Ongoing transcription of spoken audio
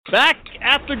Back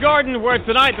at the Garden, where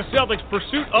tonight the Celtics'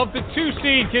 pursuit of the 2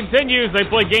 seed continues. They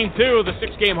play Game 2 of the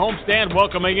 6-game homestand,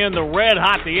 welcoming in the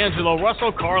red-hot D'Angelo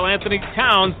Russell, Karl Anthony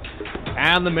Towns,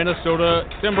 and the Minnesota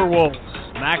Timberwolves.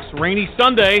 Max, rainy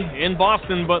Sunday in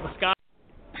Boston, but the sky...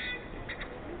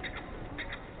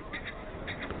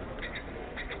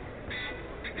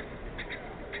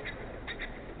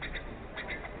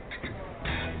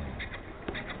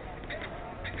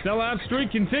 Sellout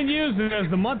streak continues, and as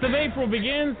the month of April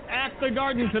begins at the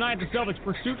Garden tonight, the Celtics'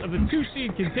 pursuit of the 2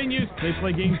 seed continues. They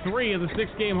play Game 3 of the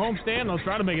 6-game homestand. They'll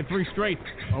try to make it 3 straight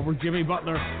over Jimmy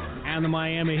Butler and the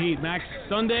Miami Heat. Max,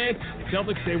 Sunday,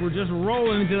 Celtics, they were just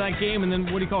rolling into that game, and then,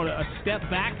 a step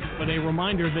back, but a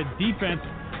reminder that defense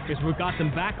is what got them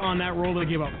back on that roll. They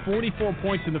gave up 44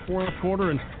 points in the fourth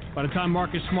quarter, and by the time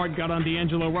Marcus Smart got on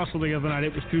D'Angelo Russell the other night,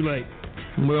 it was too late.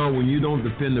 Well, when you don't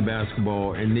defend the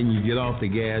basketball and then you get off the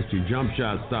gas, your jump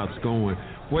shot stops going.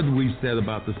 What we've said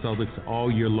about the Celtics all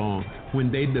year long,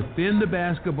 when they defend the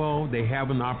basketball, they have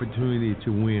an opportunity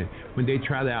to win. When they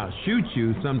try to outshoot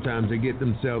you, sometimes they get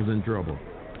themselves in trouble.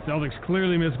 Celtics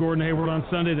clearly missed Gordon Hayward on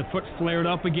Sunday. The foot flared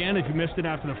up again. If you missed it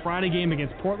after the Friday game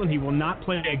against Portland, he will not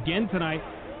play again tonight.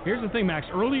 Here's the thing, Max.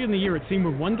 Early in the year, it seemed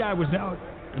when one guy was out,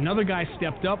 another guy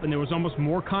stepped up, and there was almost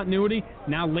more continuity.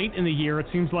 Now, late in the year, it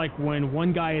seems like when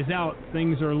one guy is out,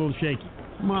 things are a little shaky.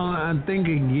 Well, I think,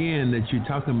 again, that you're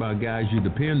talking about guys you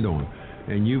depend on.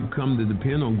 And you've come to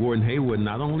depend on Gordon Hayward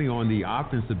not only on the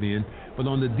offensive end, but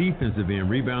on the defensive end,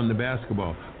 rebounding the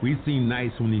basketball. We've seen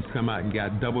nights when he's come out and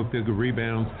got double-figure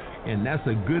rebounds, and that's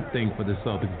a good thing for the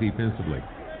Celtics defensively.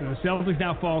 The Celtics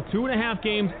now fall 2.5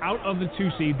 games out of the 2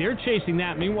 seed. They're chasing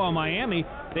that. Meanwhile, Miami,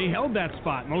 they held that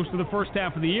spot most of the first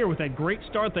half of the year with that great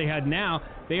start they had now.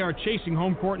 They are chasing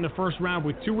home court in the first round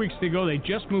with 2 weeks to go. They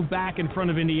just moved back in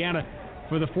front of Indiana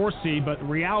for the 4th seed, but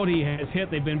reality has hit.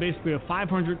 They've been basically a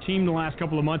 500 team the last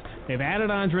couple of months. They've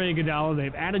added Andre Iguodala.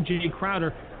 They've added Jay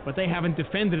Crowder, but they haven't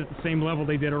defended at the same level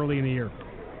they did early in the year.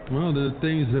 Well, the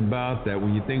things about that,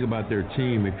 when you think about their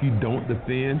team, if you don't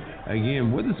defend,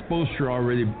 again, what has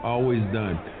Spoelstra always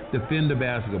done? Defend the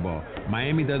basketball.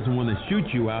 Miami doesn't want to shoot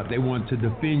you out. They want to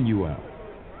defend you out.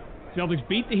 Celtics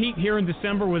beat the Heat here in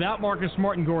December without Marcus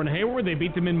Smart and Gordon Hayward. They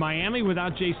beat them in Miami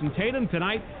without Jason Tatum.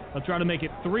 Tonight, they'll try to make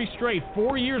it 3 straight.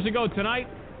 4 years ago tonight,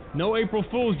 no April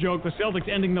Fool's joke, the Celtics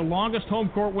ending the longest home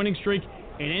court winning streak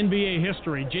in NBA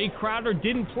history. Jay Crowder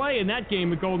didn't play in that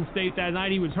game at Golden State that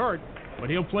night. He was hurt. But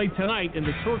he'll play tonight in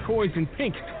the turquoise and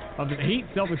pink of the Heat.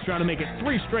 Celtics try to make it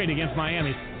 3 straight against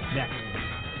Miami next.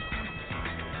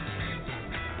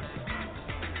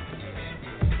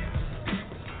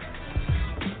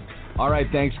 All right,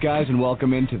 thanks, guys, and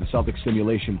welcome into the Celtics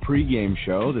Simulation pregame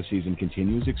show. The season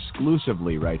continues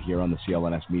exclusively right here on the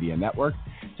CLNS Media Network.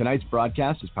 Tonight's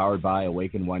broadcast is powered by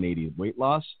Awaken 180 Weight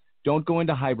Loss. Don't go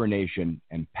into hibernation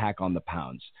and pack on the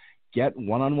pounds. Get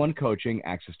one-on-one coaching,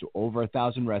 access to over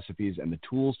 1,000 recipes, and the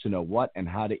tools to know what and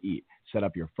how to eat. Set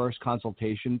up your first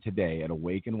consultation today at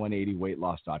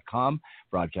awaken180weightloss.com.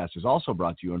 Broadcast is also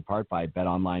brought to you in part by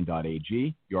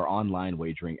betonline.ag, your online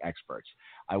wagering experts.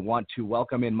 I want to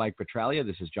welcome in Mike Petralia.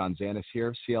 This is John Zanis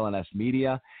here, CLNS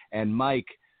Media. And Mike,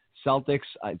 Celtics,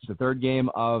 it's the 3rd game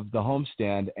of the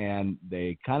homestand, and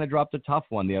they kind of dropped a tough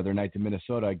one the other night to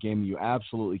Minnesota, a game you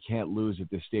absolutely can't lose at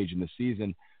this stage in the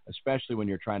season, especially when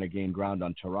you're trying to gain ground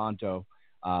on Toronto.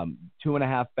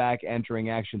 2.5 back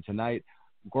entering action tonight.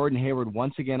 Gordon Hayward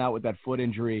once again out with that foot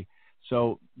injury.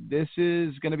 So this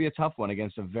is going to be a tough one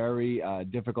against a very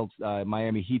difficult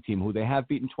Miami Heat team who they have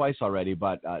beaten twice already,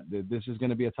 but this is going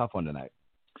to be a tough one tonight.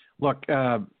 Look,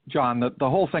 John, the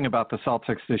whole thing about the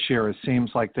Celtics this year, it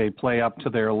seems like they play up to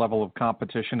their level of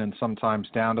competition and sometimes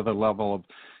down to the level of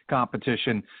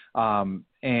competition.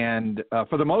 And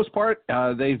for the most part,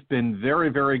 they've been very,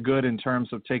 very good in terms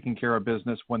of taking care of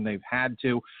business when they've had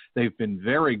to. They've been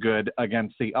very good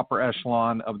against the upper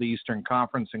echelon of the Eastern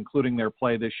Conference, including their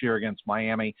play this year against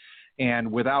Miami.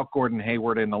 And without Gordon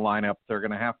Hayward in the lineup, they're going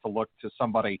to have to look to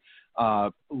somebody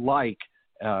like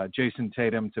Jason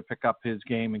Tatum to pick up his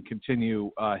game and continue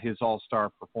his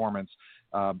all-star performance.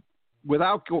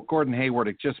 Without Gordon Hayward,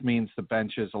 it just means the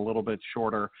bench is a little bit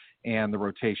shorter and the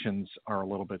rotations are a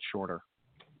little bit shorter.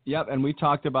 Yep, and we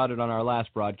talked about it on our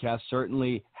last broadcast.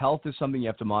 Certainly, health is something you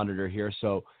have to monitor here,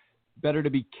 so better to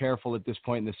be careful at this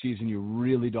point in the season. You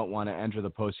really don't want to enter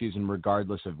the postseason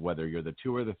regardless of whether you're the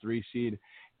 2 or the 3 seed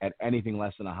at anything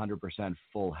less than 100%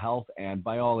 full health, and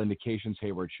by all indications,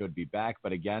 Hayward should be back.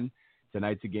 But again,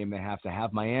 tonight's a game they have to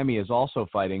have. Miami is also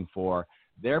fighting for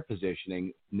their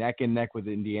positioning neck and neck with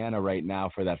Indiana right now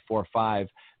for that 4-5.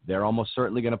 They're almost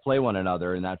certainly going to play one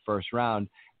another in that first round.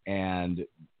 And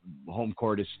home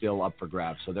court is still up for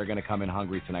grabs. So they're going to come in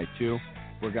hungry tonight, too.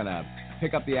 We're going to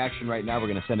pick up the action right now. We're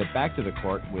going to send it back to the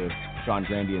court with Sean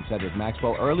Grande and Cedric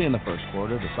Maxwell. Early in the first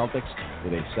quarter, the Celtics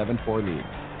with a 7-4 lead.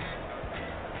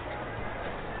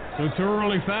 So 2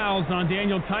 early fouls on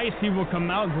Daniel Tice. He will come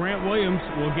out. Grant Williams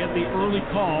will get the early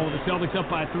call. The Celtics up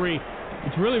by 3.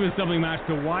 It's really been something, Max,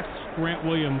 to watch Grant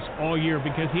Williams all year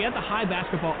because he had the high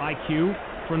basketball IQ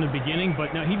from the beginning, but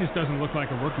now he just doesn't look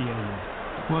like a rookie anymore.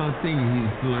 Well, I think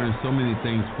he's learned so many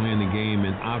things playing the game,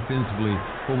 and offensively,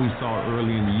 what we saw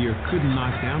early in the year, couldn't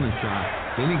knock down a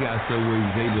shot. Then he got so where he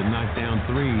was able to knock down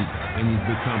threes, and he's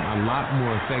become a lot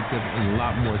more effective and a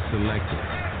lot more selective.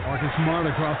 Marcus Smart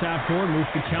across half court, moves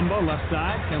to Kemba, left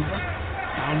side. Kemba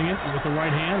pounding it with the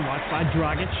right hand, watched by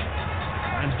Dragic.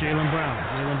 Finds Jaylen Brown.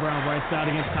 Jaylen Brown right side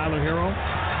against Tyler Hero.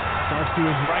 Starts to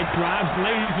his right drive,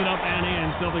 blazes it up and in.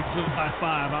 Celtics by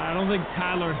 5. I don't think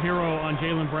Tyler Hero on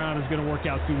Jaylen Brown is going to work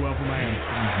out too well for Miami.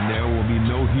 There will be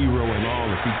no Hero at all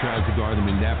if he tries to guard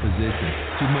him in that position.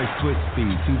 Too much foot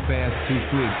speed, too fast, too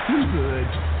quick, too good.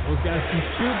 Those guys can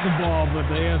shoot the ball, but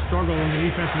they have struggled on the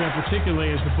defensive end,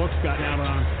 particularly as the Bucks gotten out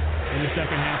on in the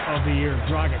second half of the year.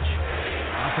 Dragic,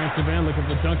 offensive end, looking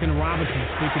for Duncan Robinson.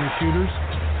 Speaking of shooters,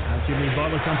 Jimmy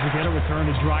Butler comes to get it. Return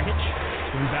to Dragic.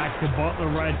 Then back to Butler,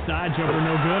 right side. Jumper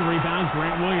no good. Rebound,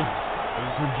 Grant Williams.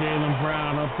 This for Jaylen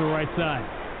Brown up the right side.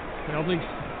 Celtics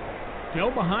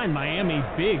fell behind Miami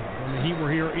big when the Heat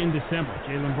were here in December.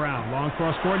 Jaylen Brown, long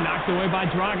cross court, knocked away by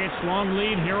Dragic. Long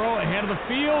lead, Hero ahead of the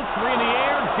field. 3 in the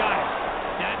air, got it.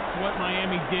 That's what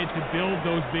Miami did to build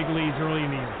those big leads early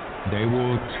in the year. They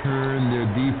will turn their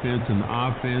defense and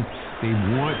offense. They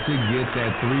want to get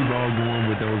that 3-ball going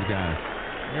with those guys.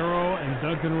 Hero and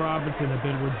Duncan Robinson have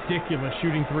been ridiculous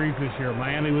shooting threes this year.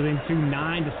 Miami within 2,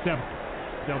 9-7.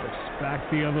 Celtics back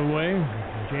the other way.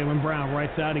 Jaylen Brown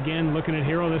right side again, looking at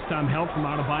Hero. This time help from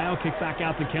Adebayo. Kick back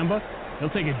out to Kemba.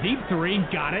 He'll take a deep 3.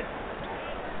 Got it.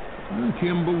 And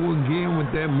Kemba will again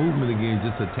with that movement again,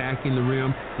 just attacking the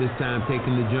rim. This time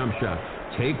taking the jump shot.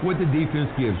 Take what the defense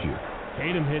gives you.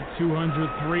 Tatum hit 200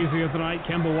 threes the other night.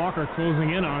 Kemba Walker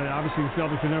closing in on it. Obviously, the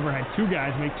Celtics have never had 2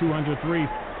 guys make 200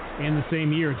 threes in the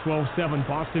same year. 12-7,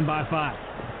 Boston by 5.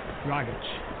 Dragic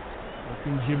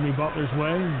looking Jimmy Butler's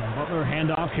way. Butler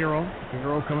handoff, Hero.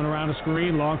 Hero coming around the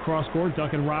screen. Long cross court.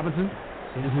 Duncan Robinson.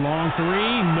 His long 3.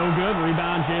 No good.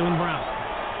 Rebound, Jaylen Brown.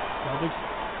 Celtics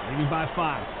leading by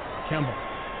 5. Kemba.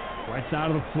 Right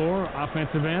side of the floor.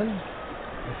 Offensive end.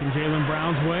 Looking Jaylen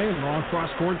Brown's way. Long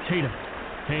cross court. Tatum.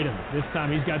 This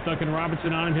time he's got Duncan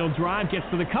Robinson on him. He'll drive. Gets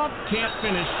to the cup. Can't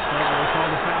finish. They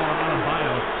call the foul on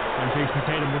Adebayo. And Jason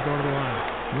Tatum will go to the line.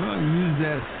 Well, use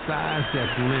that size, that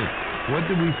length. What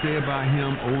did we say about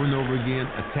him over and over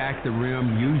again? Attack the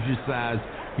rim, use your size,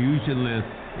 use your length,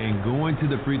 and going to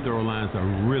the free throw line is a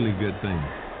really good thing.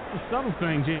 The subtle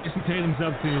thing, Jason Tatum's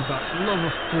up to about a little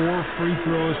over 4 free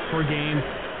throws per game,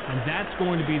 and that's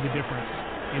going to be the difference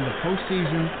in the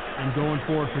postseason and going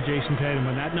forward for Jason Tatum.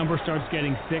 When that number starts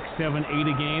getting 6, 7, 8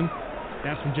 a game,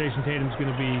 that's when Jason Tatum's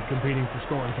going to be competing for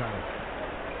scoring time.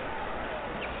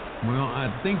 Well, I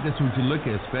think that's what you look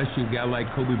at, especially a guy like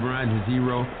Kobe Bryant, his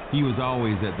hero. He was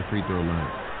always at the free throw line.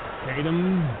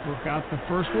 Tatum broke out the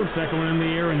first one, second one in the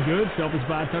air and good. Celtics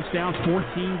by a touchdown, 14-7.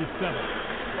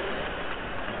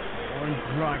 Orange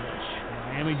Dragic.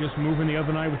 Miami just moving the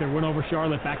other night with their win over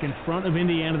Charlotte back in front of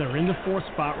Indiana. They're in the 4th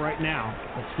spot right now,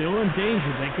 but still in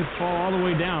danger. They could fall all the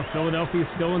way down. Philadelphia is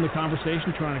still in the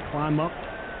conversation, trying to climb up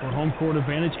for home court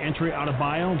advantage. Entry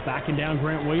Adebayo, backing down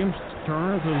Grant Williams.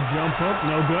 Turns, a jump hook,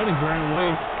 no good, and Grant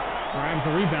Williams grabs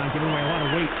the rebound, giving away a lot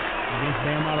of weight against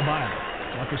Bam Adebayo.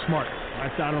 Marcus Smart,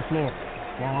 right side of the floor.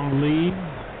 Long lead,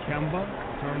 Kemba,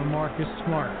 turn to Marcus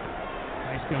Smart.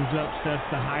 Tice comes up, sets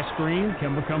the high screen.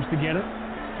 Kemba comes to get it.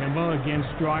 Kemba against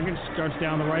Dragic, starts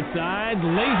down the right side,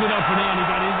 lays it up and in. He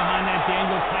got in behind that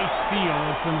Daniel Tice steal.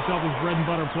 It's been Celtics' bread and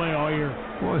butter play all year.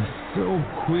 Boy, so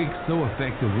quick, so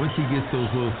effective. Once he gets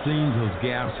those little seams, those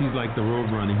gaps, he's like the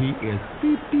road runner. He is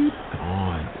beep,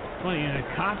 gone. Well, in a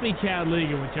copycat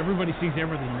league in which everybody sees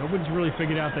everything, nobody's really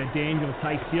figured out that Daniel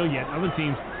Tice steal yet. Other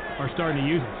teams are starting to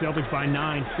use it. Celtics by 9,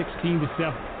 16-7.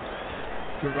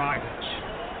 Dragic.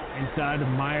 Inside of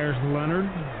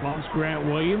Myers-Leonard, bumps Grant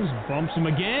Williams, bumps him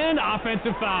again,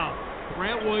 offensive foul.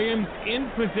 Grant Williams in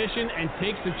position and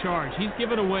takes the charge. He's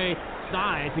given away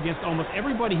size against almost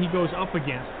everybody he goes up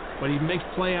against, but he makes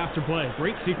play after play.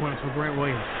 Great sequence for Grant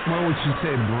Williams. Well, what you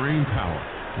said, brain power.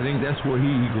 I think that's where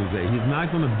he equals at. He's not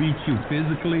going to beat you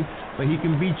physically, but he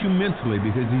can beat you mentally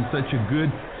because he's such a good,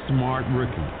 smart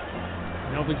rookie.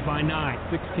 Celtics by 9,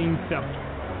 16-7.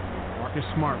 Marcus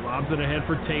Smart lobs it ahead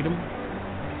for Tatum.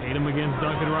 Tatum against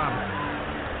Duncan Robinson.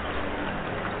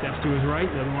 Steps to his right,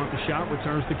 doesn't want the shot,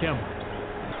 returns to Kemba.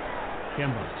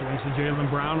 Kemba swings to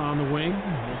Jaylen Brown on the wing.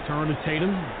 He'll turn to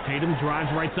Tatum. Tatum drives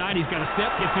right side. He's got a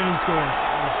step, gets in and scores.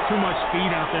 There's too much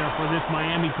speed out there for this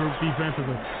Miami group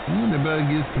defensively. They better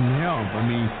get some help. I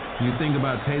mean, you think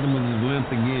about Tatum with his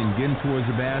length again, getting towards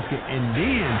the basket, and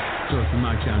then throw some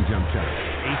knockdown jump shots.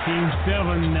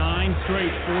 18-7, 9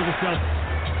 straight for the Celtics.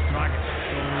 Rockets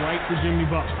going right for Jimmy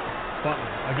Butler.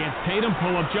 Butler against Tatum,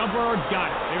 pull-up jumper,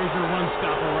 got it. There's your run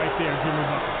stopper right there, Jimmy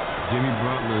Butler. Jimmy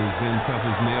Butler has been tough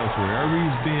as nails wherever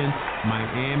he's been.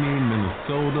 Miami,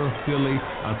 Minnesota, Philly,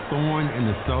 a thorn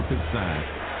in the Celtics side.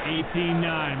 18-9,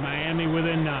 Miami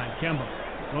within 9. Kemba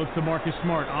looks to Marcus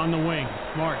Smart on the wing.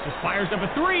 Smart just fires up a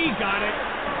three, got it.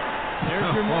 There's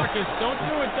your Marcus. Don't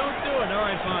do it. All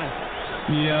right, fine.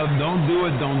 Yeah, don't do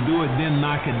it, then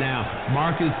knock it down.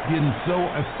 Marcus getting so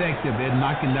effective at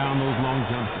knocking down those long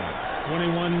jump shots.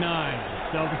 21-9.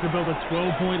 Celtics have built a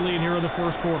 12-point lead here in the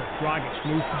first quarter. Dragic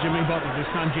moves to Jimmy Butler.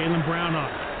 This time Jaylen Brown on.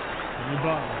 Jimmy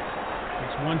Butler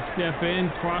takes one step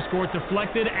in, cross-court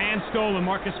deflected and stolen.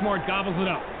 Marcus Smart gobbles it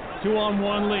up.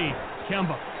 2-on-1 lead.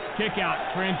 Kemba, kick out,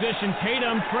 transition.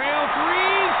 Tatum, trail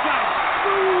three, got it.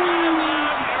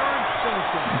 Timeout, Eric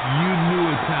Spoelstra. You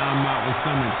knew a timeout was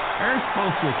coming. Eric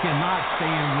Spoelstra cannot stay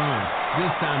and run.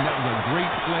 This time that was a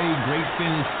great play, great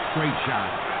finish, great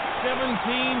shot. 17-5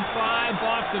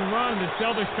 Boston run. The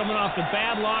Celtics coming off the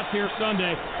bad loss here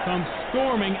Sunday come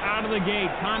storming out of the gate.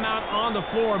 Timeout on the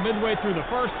floor midway through the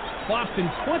first. Boston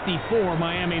 24,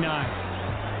 Miami 9.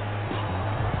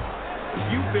 If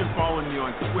you've been following me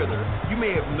on Twitter, you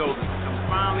may have noticed I'm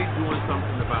finally doing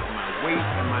something about my weight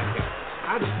and my health.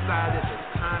 I decided it's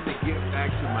time to get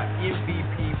back to my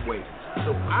MVP weight.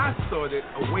 So I started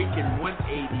Awaken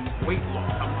 180 weight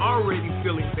loss. I'm already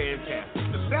feeling fantastic.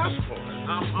 The best part,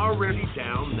 I'm already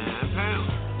down 9 pounds.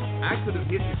 I could have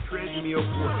hit the treadmill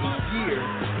for a year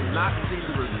and not seen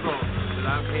the results that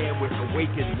I've had with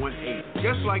Awaken 180.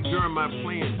 Just like during my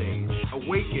playing days,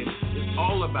 Awaken is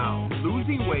all about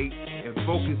losing weight and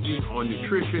focusing on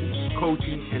nutrition,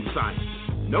 coaching, and science.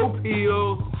 No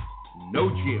pills, no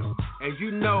gym. As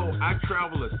you know, I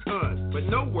travel a ton, but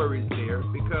no worries there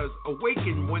because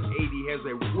Awaken 180 has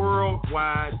a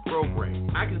worldwide program.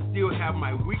 I can still have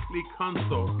my weekly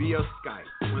consult via Skype.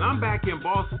 When I'm back in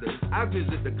Boston, I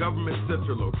visit the Government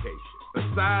Center location.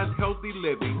 Besides healthy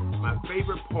living, my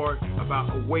favorite part about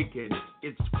Awaken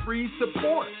is free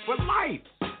support for life.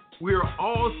 We're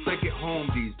all stuck at home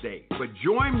these days, but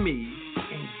join me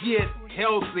and get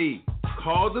healthy.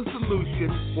 Call the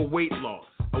solution for weight loss.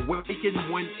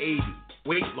 Awaken 180,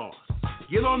 weight loss.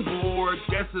 Get on board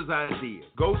just as I did.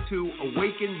 Go to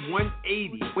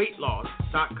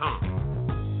awaken180weightloss.com.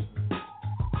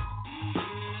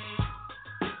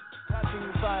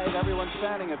 Touching side, everyone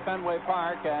standing at Fenway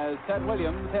Park as Ted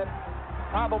Williams hit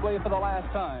probably for the last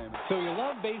time. So you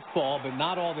love baseball, but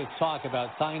not all this talk about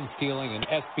sign stealing and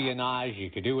espionage. You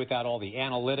could do without all the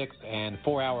analytics and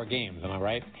 4-hour games, am I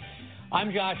right?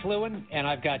 I'm Josh Lewin, and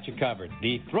I've got you covered.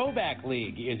 The Throwback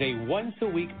League is a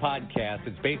once-a-week podcast.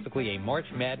 It's basically a March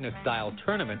Madness-style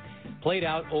tournament played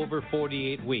out over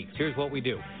 48 weeks. Here's what we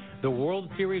do. The World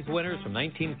Series winners from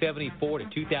 1974 to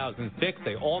 2006,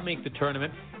 they all make the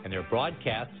tournament, and they're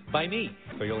broadcast by me.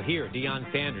 So you'll hear Deion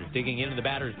Sanders digging into the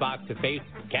batter's box to face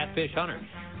Catfish Hunter.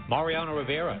 Mariano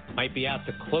Rivera might be asked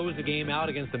to close the game out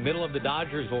against the middle of the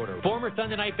Dodgers order. Former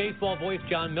Sunday Night Baseball voice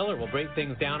John Miller will break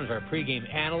things down as our pregame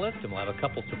analyst, and we'll have a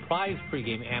couple surprise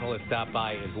pregame analysts stop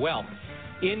by as well.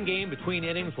 In-game, between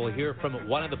innings, we'll hear from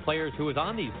one of the players who was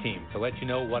on these teams to let you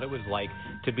know what it was like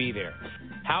to be there.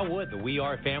 How would the We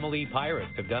Are Family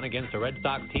Pirates have done against a Red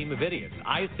Sox team of idiots?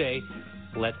 I say,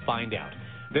 let's find out.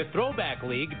 The Throwback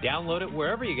League, download it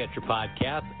wherever you get your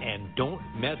podcasts, and don't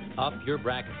mess up your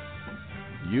brackets.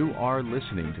 You are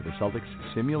listening to the Celtics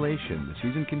Simulation. The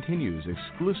season continues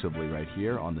exclusively right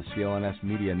here on the CLNS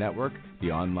Media Network,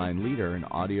 the online leader in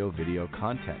audio-video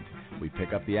content. We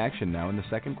pick up the action now in the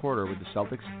second quarter with the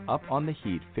Celtics up on the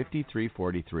Heat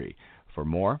 53-43. For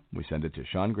more, we send it to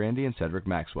Sean Grande and Cedric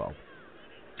Maxwell.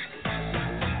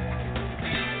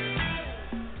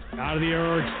 Out of the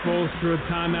air, exposed through a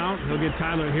timeout. He'll get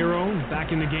Tyler Hero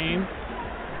back in the game.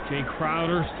 Jay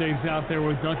Crowder stays out there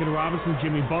with Duncan Robinson,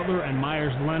 Jimmy Butler, and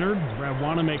Myers Leonard. Brad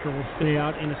Wanamaker will stay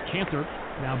out. Enes Kanter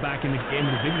now back in the game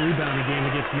with a big rebounding game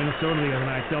against Minnesota the other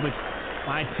night. Celtics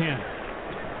by 10.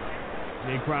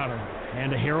 Jay Crowder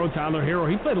and a Hero, Tyler Hero.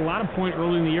 He played a lot of point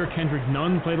early in the year. Kendrick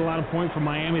Nunn played a lot of point for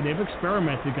Miami. They've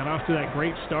experimented, got off to that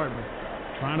great start, but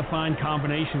trying to find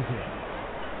combinations here.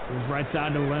 Goes right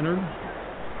side to Leonard.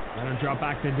 Leonard drop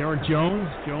back to Derek Jones.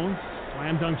 Jones,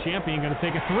 slam dunk champion, going to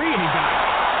take a three, and he got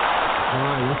it. All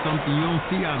right, that's something you don't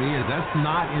see out here. That's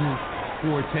not in his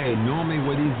forte. Normally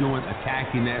what he's doing,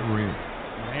 attacking that rim.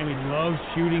 Miami loves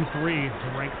shooting threes.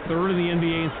 They're ranked third in the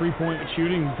NBA in three-point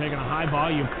shooting, taking a high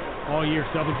volume all year.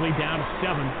 Celtics lead down to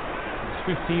 7.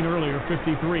 It was 15 earlier,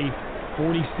 53-46.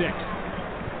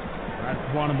 Brad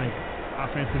Wanamaker,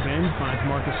 offensive end, finds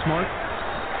Marcus Smart.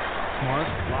 Smart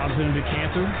lobs it into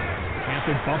Cantor.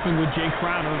 Cantor bumping with Jay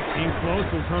Crowder. In close,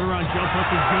 the turnaround jump hook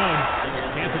is good.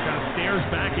 Cantor kind of stares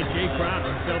back at Jay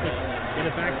Crowder. Celtics get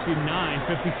it back to 9,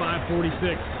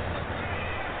 55-46.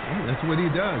 Yeah, that's what he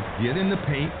does. Get in the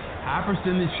paint, high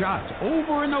percentage shots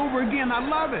over and over again. I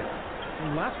love it.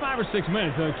 In the last 5 or 6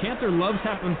 minutes, Cantor loves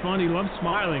having fun. He loves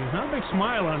smiling. There's not a big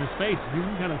smile on his face. He's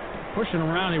kind of pushing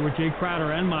around here with Jay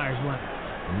Crowder and Myers Leonard.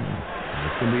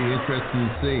 It's going to be interesting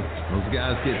to see. Those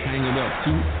guys get tangled up.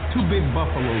 Two big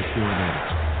buffaloes going at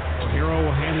it. Hero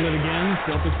will handle it again.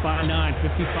 Celtics by 9,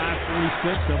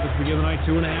 55-46. Celtics begin the night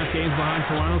 2.5 games behind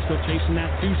Toronto, still chasing that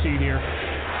 2 seed here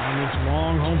on this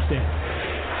long homestand.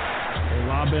 They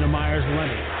lob into Myers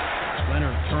Leonard.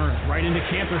 Leonard turns right into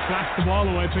Cantor, slaps the ball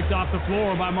away, picked off the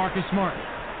floor by Marcus Smart.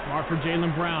 Smart for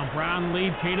Jaylen Brown. Brown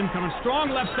lead. Tatum coming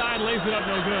strong left side, lays it up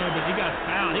no good, but he got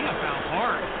fouled. He got fouled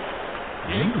hard.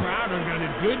 Jay Crowder got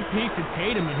a good piece of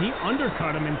Tatum, and he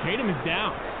undercut him, and Tatum is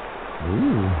down.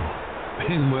 Ooh.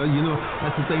 And, well, you know,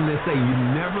 that's the thing they say. You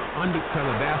never undercut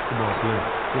a basketball player.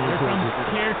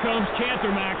 Here comes Cantor,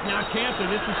 Max. Now Cantor,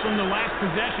 this is from the last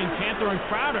possession. Cantor and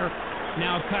Crowder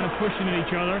now kind of pushing at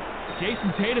each other. Jason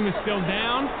Tatum is still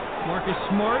down. Marcus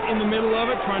Smart in the middle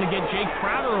of it, trying to get Jay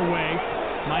Crowder away.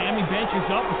 Miami bench is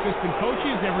up, assistant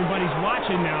coaches. Everybody's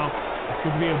watching now. This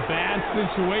could be a bad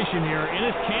situation here.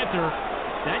 Enes Kanter,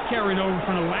 that carried over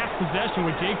from the last possession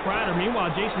with Jay Crowder. Meanwhile,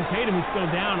 Jason Tatum is still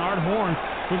down. Art Horn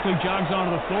quickly jogs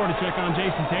onto the floor to check on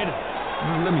Jason Tatum.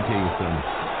 Well, let me tell you something.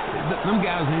 Them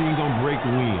guys ain't going to break a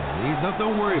win.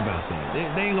 Don't worry about that.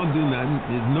 They ain't going to do nothing.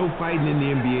 There's no fighting in the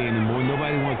NBA anymore.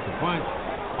 Nobody wants to punch.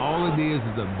 All it is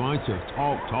a bunch of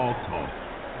talk.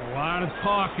 A lot of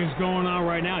talk is going on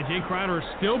right now. Jay Crowder is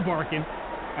still barking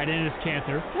at Enes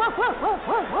Kanter.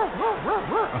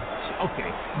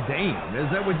 Okay, damn.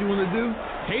 Is that what you want to do?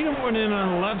 Tatum went in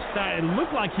on the left side. It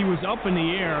looked like he was up in the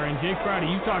air. And Jay Crowder,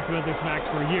 you talked about this, Max,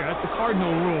 for a year. That's the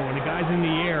cardinal rule. When the guy's in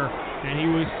the air and he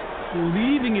was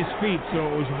leaving his feet, so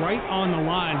it was right on the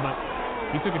line, but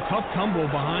he took a tough tumble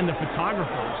behind the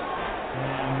photographers,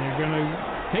 and they're going to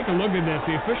take a look at this.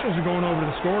 The officials are going over to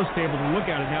the scores table to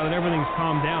look at it now that everything's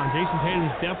calmed down. Jason Tatum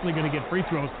is definitely going to get free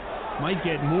throws, might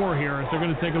get more here if they're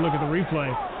going to take a look at the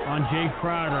replay on Jay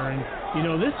Crowder. And, you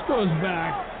know, this goes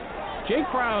back. Jay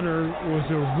Crowder was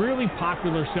a really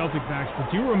popular Celtic match, but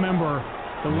do you remember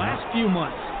the last few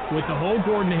months with the whole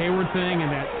Gordon Hayward thing and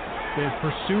that the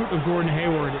pursuit of Gordon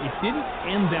Hayward, it didn't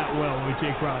end that well with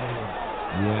Jay Crowder.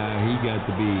 Yeah, he got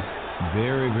to be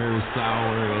very, very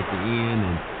sour at the end,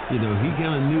 and you know he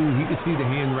kind of knew he could see the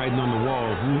handwriting on the wall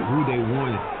who they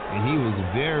wanted, and he was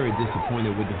very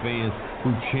disappointed with the fans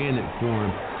who chanted for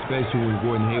him, especially when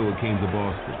Gordon Hayward came to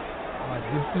Boston.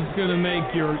 This is going to make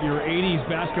your 80s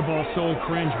basketball soul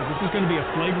cringe, but this is going to be a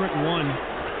flagrant 1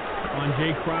 on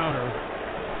Jay Crowder,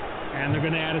 and they're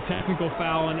going to add a technical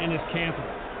foul on Enes Kanter.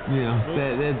 Yeah,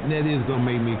 that is going to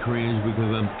make me cringe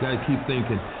because I keep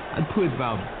thinking, I'd put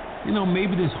about, you know,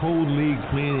 maybe this whole league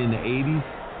playing in the 80s,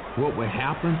 what would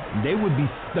happen? They would be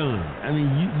stunned. I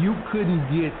mean, you couldn't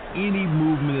get any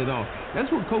movement at all. That's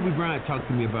what Kobe Bryant talked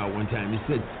to me about one time. He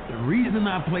said, the reason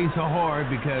I play so hard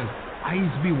because I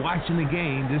used to be watching the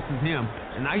game, this is him,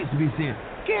 and I used to be saying,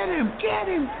 get him.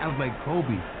 I was like,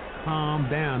 Kobe, calm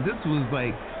down. This was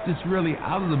like, just really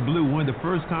out of the blue, one of the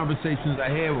first conversations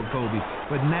I had with Kobe.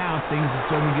 But now things are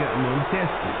starting to get a little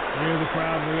tested. Here's the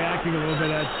crowd reacting a little bit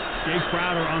at Jay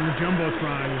Crowder on the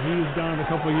Jumbotron. He's gone a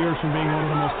couple of years from being one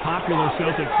of the most popular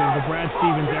Celtics of the Brad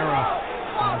Stevens era.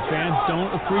 Fans don't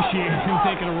appreciate him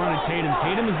taking a run at Tatum.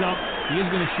 Tatum is up. He is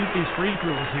going to shoot these free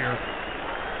throws here.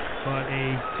 But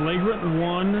a flagrant 1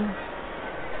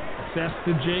 assessed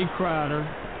to Jay Crowder.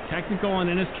 Technical on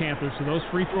Enes Kanter, so those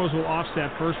free throws will offset.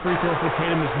 First free throw for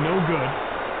Tatum is no good.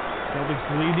 Celtics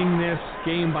leading this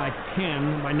game by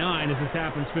 9 as this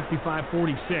happens,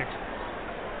 55-46.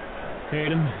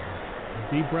 Tatum,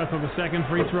 deep breath of a second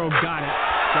free throw, got it.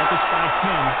 Celtics by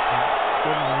 10.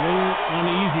 Feeling a little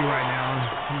uneasy right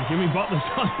now. Jimmy Butler's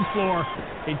on the floor.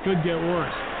 It could get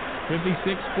worse.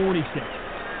 56-46.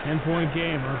 10-point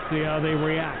game. Let's see how they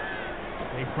react.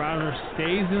 Jay Crowder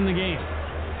stays in the game.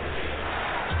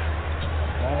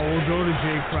 Ball will go to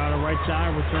Jay Crowder, right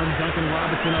side, return Duncan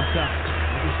Robinson up top.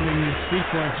 Interesting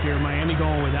sequence here. Miami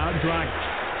going without Dragic.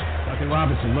 Duncan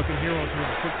Robinson looking hero through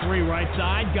a quick 3, right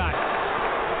side, got it.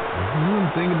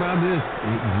 Think about this.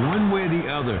 One way or the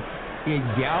other, it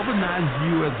galvanizes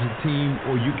you as a team,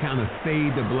 or you kind of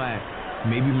fade to black.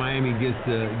 Maybe Miami gets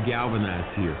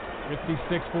galvanized here.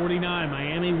 56-49,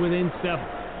 Miami within 7.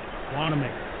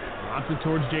 Wanamaker drops it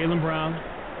towards Jaylen Brown.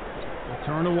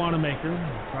 Return to Wanamaker.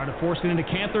 Try to force it into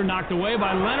Cantor. Knocked away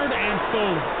by Leonard and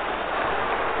stolen.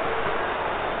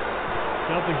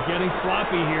 Celtics getting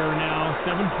sloppy here now.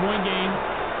 7-point game.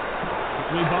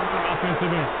 Lee Butler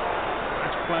offensive end.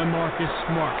 Watched by Marcus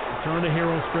Smart. Return to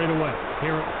Hero straight away.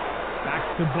 Hero back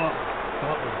to Butler.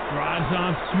 Butler drives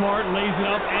on Smart, lays it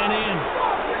up and in.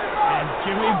 And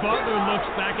Jimmy Butler looks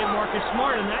back at Marcus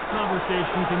Smart, and that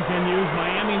conversation continues.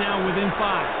 Miami now within 5.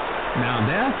 Now,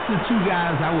 that's the two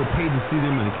guys I would pay to see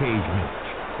them in a cage match.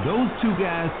 Those two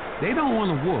guys, they don't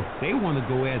want to whoop. They want to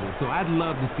go at it. So I'd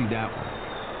love to see that one.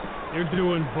 They're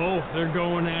doing both. They're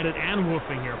going at it and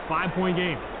whooping here. 5-point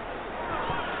game.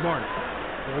 Smart.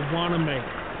 Wanamaker.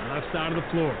 Left side of the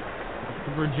floor.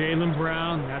 For Jaylen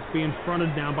Brown. That's being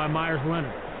fronted down by Myers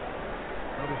Leonard.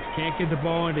 Can't get the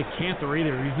ball into Cantor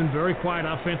either. He's been very quiet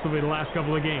offensively the last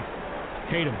couple of games.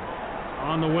 Tatum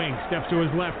on the wing. Steps to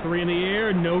his left. 3 in the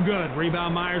air. No good.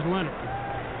 Rebound Myers Leonard.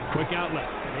 Quick outlet.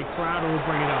 Jay Crowder will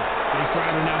bring it up. Jay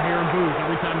Crowder now hearing boos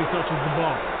every time he touches the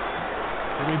ball.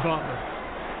 Jimmy Butler.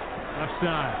 Left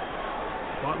side.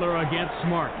 Butler against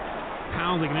Smart.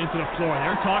 Pounding it into the floor.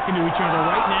 They're talking to each other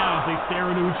right now as they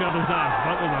stare into each other's eyes.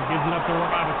 Butler though gives it up to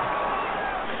Robinson.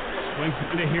 Swings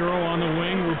to the Hero on the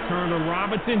wing. Return to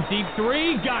Robinson. Deep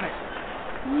 3. Got it.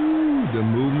 Ooh, the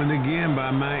movement again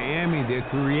by Miami. They're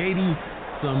creating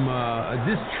some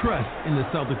distrust in the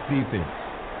Celtics defense.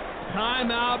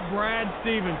 Timeout, Brad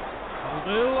Stevens. A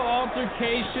little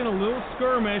altercation, a little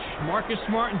skirmish. Marcus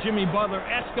Smart and Jimmy Butler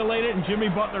escalated, and Jimmy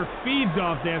Butler feeds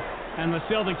off this. And the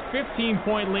Celtics'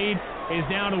 15-point lead is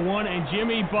down to 1, and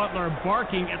Jimmy Butler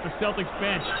barking at the Celtics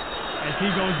bench as he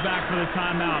goes back for the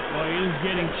timeout. Well, he is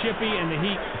getting chippy, and the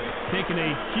Heat taking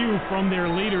a cue from their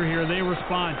leader here. They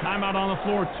respond. Timeout on the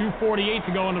floor, 2:48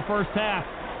 to go in the first half.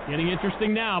 Getting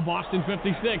interesting now. Boston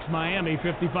 56, Miami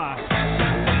 55.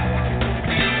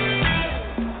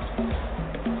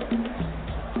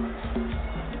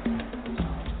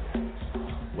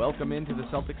 Welcome into the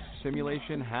Celtics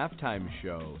Simulation Halftime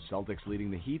Show. Celtics leading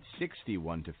the Heat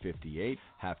 61-58.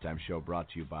 Halftime show brought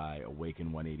to you by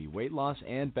Awaken 180 Weight Loss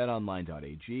and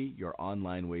BetOnline.ag, your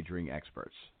online wagering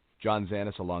experts. John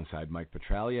Zanis alongside Mike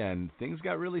Petralia, and things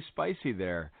got really spicy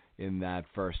there in that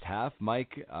first half.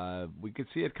 Mike, we could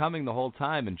see it coming the whole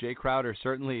time, and Jay Crowder,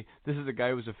 certainly, this is a guy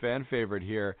who's a fan favorite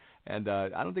here, and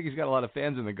I don't think he's got a lot of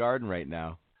fans in the Garden right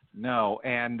now. No,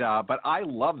 and but I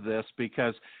love this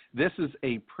because this is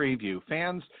a preview.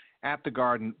 Fans at the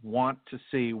Garden want to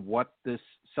see what this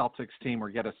Celtics team, or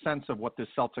get a sense of what this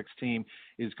Celtics team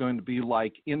is going to be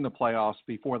like in the playoffs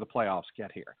before the playoffs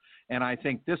get here. And I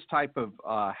think this type of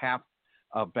half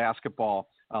of basketball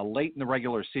late in the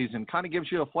regular season kind of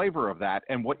gives you a flavor of that.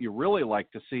 And what you really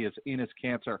like to see is Enes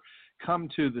Kanter come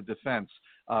to the defense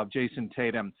of Jason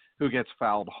Tatum, who gets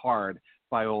fouled hard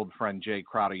by old friend Jay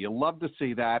Crowder. You love to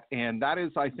see that, and that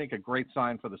is, I think, a great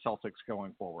sign for the Celtics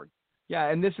going forward. Yeah,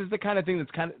 and this is the kind of thing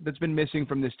that's been missing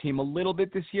from this team a little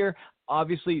bit this year.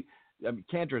 Obviously,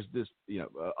 Cantor's this,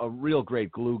 a real great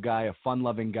glue guy, a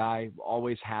fun-loving guy,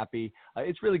 always happy.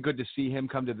 It's really good to see him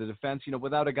come to the defense.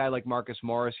 Without a guy like Marcus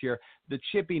Morris here, the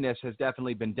chippiness has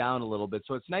definitely been down a little bit.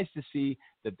 So it's nice to see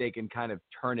that they can kind of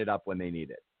turn it up when they need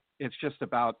it. It's just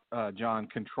about, John,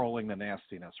 controlling the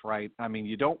nastiness, right? I mean,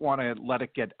 you don't want to let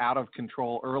it get out of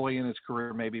control early in his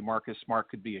career. Maybe Marcus Smart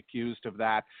could be accused of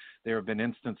that. There have been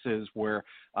instances where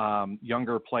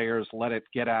younger players let it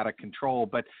get out of control.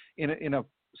 But in a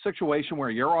situation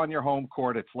where you're on your home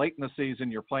court, it's late in the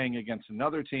season, you're playing against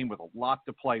another team with a lot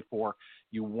to play for,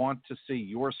 you want to see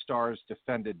your stars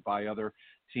defended by other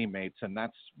teammates, and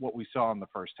that's what we saw in the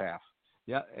first half.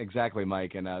 Yeah, exactly,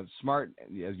 Mike. And Smart,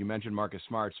 as you mentioned, Marcus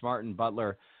Smart and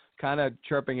Butler kind of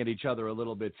chirping at each other a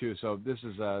little bit too. So this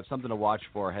is something to watch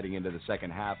for heading into the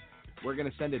second half. We're going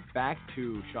to send it back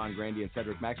to Sean Grande and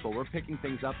Cedric Maxwell. We're picking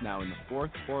things up now in the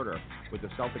fourth quarter with the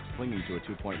Celtics clinging to a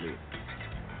 2-point lead.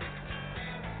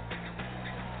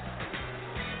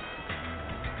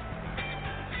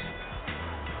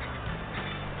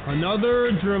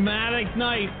 Another dramatic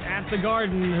night at the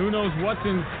Garden. Who knows what's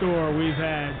in store? We've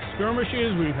had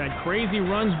skirmishes. We've had crazy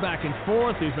runs back and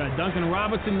forth. We've had Duncan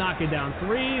Robinson knocking down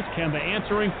threes. Kemba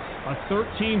answering a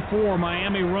 13-4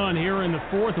 Miami run here in the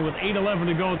fourth with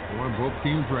 8:11 to go. Boy, both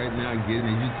teams right now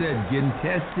getting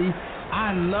testy.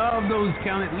 I love these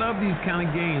kind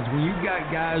of games when you got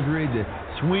guys ready to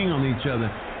swing on each other.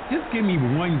 Just give me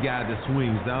one guy that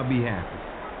swings. I'll be happy.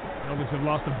 Celtics have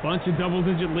lost a bunch of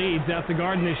double-digit leads at the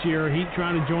Garden this year. Heat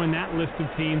trying to join that list of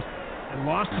teams. And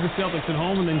lost to the Celtics at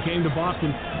home and then came to Boston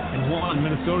and won.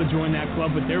 Minnesota joined that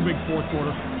club with their big fourth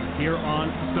quarter here on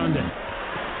Sunday.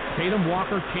 Tatum,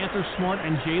 Walker, Cantor, Smart,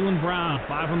 and Jaylen Brown.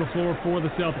 5 on the floor for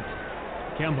the Celtics.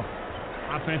 Kemba,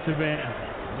 offensive end.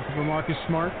 Looking for Marcus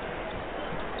Smart.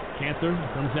 Cantor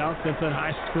comes out, sets that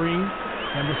high screen.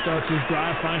 Kemba starts his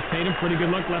drive, finds Tatum. Pretty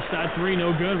good look. Left side three,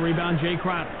 no good. Rebound, Jay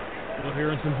Crowder. Still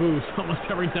hearing some boos almost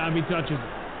every time he touches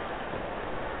it.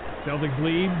 Celtics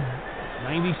lead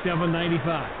 97-95.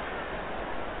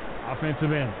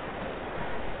 Offensive end.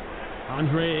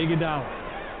 Andre Iguodala.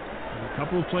 A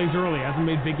couple of plays early. Hasn't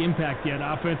made big impact yet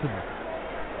offensively.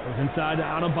 Goes inside to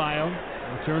Adebayo.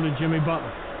 Return to Jimmy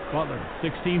Butler. Butler,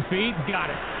 16 feet.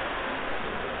 Got it.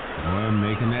 Well,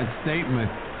 making that statement,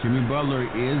 Jimmy Butler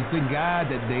is the guy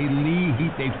that they lead.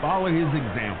 They follow his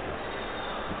examples.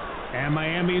 And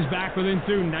Miami is back within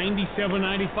 2.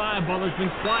 97-95. Butler's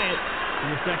been quiet in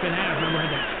the second half. Remember,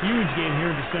 had that huge game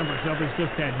here in December. Celtics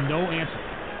just had no answer.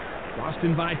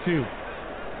 Boston by 2.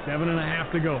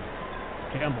 7.5 to go.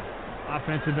 Campbell,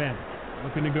 offensive end,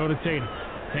 looking to go to Tatum.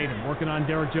 Tatum working on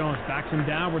Derrick Jones. Backs him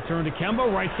down. Return to Kemba.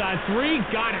 Right side three.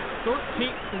 Got it.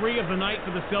 13th three of the night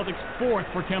for the Celtics.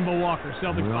 4th for Kemba Walker.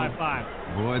 Celtics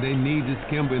 5-5. Boy, they need this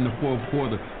Kemba in the fourth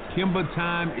quarter. Kemba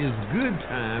time is good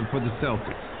time for the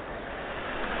Celtics.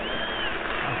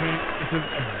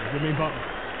 Jimmy Butler.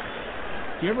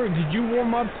 Did you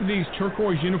warm up to these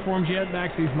turquoise uniforms yet?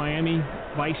 Back to these Miami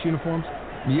Vice uniforms?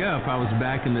 Yeah, if I was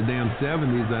back in the damn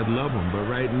 70s, I'd love them. But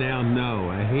right now, no.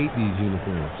 I hate these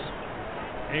uniforms.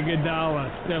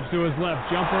 Iguodala steps to his left.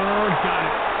 Jumper. Got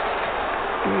it.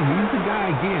 Yeah, he's the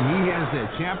guy again. He has that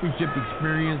championship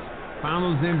experience,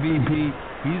 finals MVP.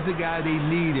 He's the guy they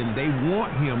need, and they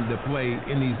want him to play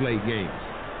in these late games.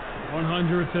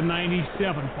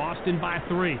 100-97. Boston by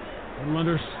 3. A little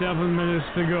under 7 minutes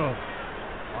to go.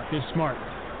 Marcus Smart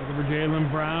looking for Jaylen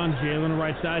Brown. Jaylen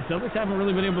right side. Celtics haven't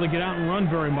really been able to get out and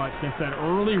run very much since that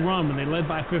early run when they led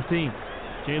by 15.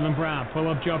 Jaylen Brown,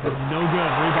 pull-up jumper, no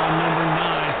good. Rebound number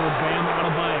 9 for Bam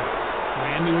Adebayo.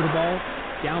 Miami with the ball,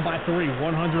 down by 3,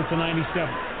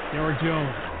 100-97. Derrick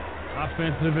Jones,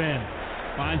 offensive end,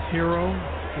 finds Hero.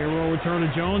 Hero return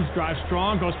to Jones, drives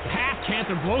strong, goes past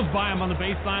Cantor, blows by him on the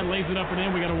baseline, lays it up and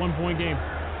in. We got a 1-point game.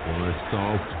 Boy,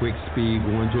 soft, quick speed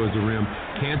going towards the rim.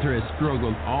 Cantor has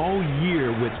struggled all year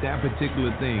with that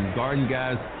particular thing. Guarding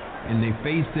guys, and they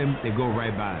face him, they go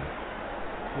right by him.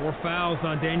 4 fouls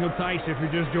on Daniel Tice if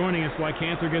you're just joining us. Why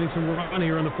Cantor getting some run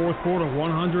here in the fourth quarter,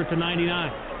 100-99.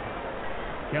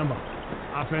 Kemba,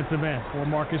 offensive end for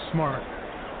Marcus Smart.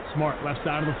 Smart, left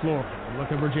side of the floor.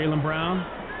 Looking for Jaylen Brown.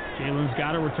 Jaylen's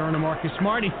got it, return to Marcus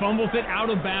Smart. He fumbles it out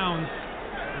of bounds.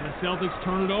 And the Celtics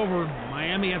turn it over.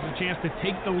 Miami has a chance to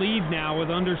take the lead now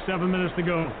with under 7 minutes to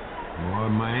go.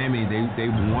 Well, Miami, they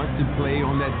want to play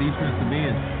on that defensive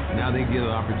end. Now they get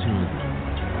an opportunity.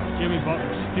 Jimmy Butler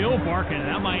still barking.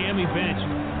 That Miami bench,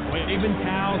 waving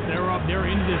towels. They're up. They're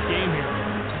into this game here.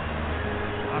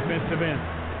 Offensive end.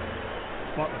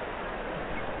 Butler.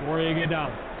 For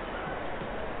Iguodala.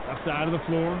 Left side of the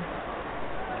floor.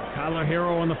 Tyler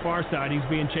Hero on the far side. He's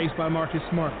being chased by Marcus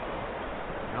Smart.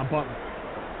 Now Butler.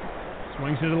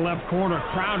 Swings to the left corner.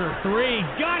 Crowder, 3.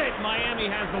 Got it! Miami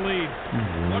has the lead.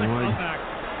 What a comeback.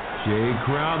 Jay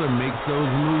Crowder makes those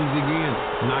moves again,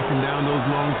 knocking down those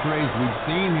long trays. We've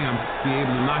seen him be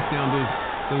able to knock down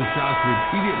those shots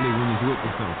repeatedly when he's with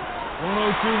the Celtics.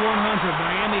 102-100.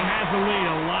 Miami has the lead.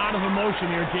 A lot of emotion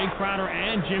here. Jay Crowder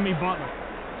and Jimmy Butler.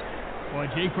 Boy,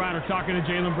 Jay Crowder talking to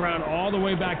Jaylen Brown all the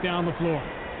way back down the floor.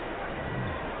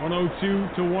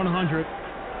 102-100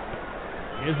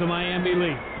 is the Miami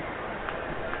lead.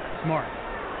 Smart.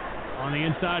 On the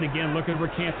inside again, looking for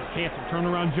Cantor. Cantor,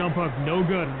 turnaround jump up, no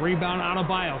good. Rebound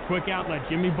Adebayo, quick outlet.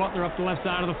 Jimmy Butler up the left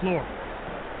side of the floor.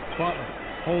 Butler,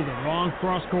 holding, wrong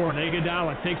cross court.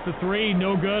 Iguodala takes the 3,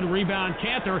 no good. Rebound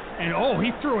Cantor, and he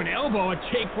threw an elbow at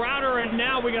Jay Crowder, and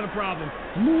now we got a problem.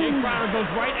 Jay Crowder goes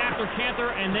right after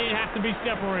Cantor, and they have to be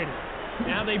separated.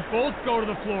 Now they both go to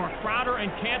the floor. Crowder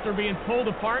and Cantor being pulled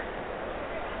apart.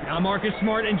 Now Marcus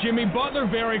Smart and Jimmy Butler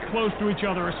very close to each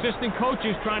other. Assistant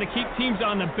coaches trying to keep teams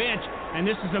on the bench, and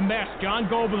this is a mess. John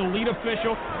Goldman, the lead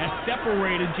official, has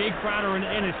separated Jay Crowder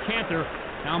and his Cantor.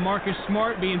 Now Marcus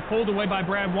Smart being pulled away by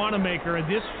Brad Wanamaker.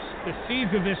 The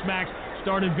seeds of this match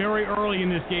started very early in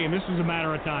this game. This was a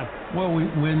matter of time. Well,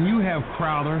 when you have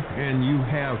Crowder and you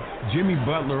have Jimmy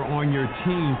Butler on your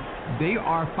team, they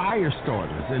are fire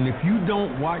starters. And if you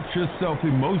don't watch yourself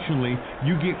emotionally,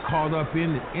 you get caught up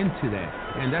into that.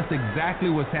 And that's exactly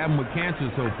what's happened with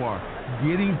Cantor so far.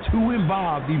 Getting too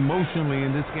involved emotionally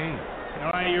in this game.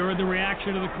 All right, you heard the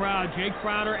reaction of the crowd. Jake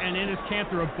Crowder and Enes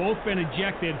Kanter have both been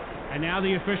ejected, and now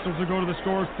the officials will go to the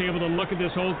scores table to look at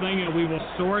this whole thing, and we will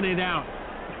sort it out.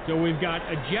 So we've got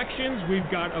ejections, we've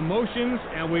got emotions,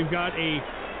 and we've got a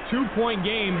 2-point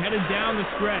game headed down the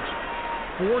stretch.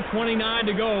 4:29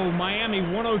 to go. Miami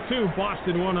 102,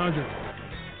 Boston 100.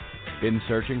 Been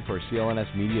searching for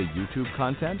CLNS Media YouTube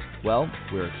content? Well,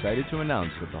 we're excited to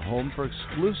announce that the home for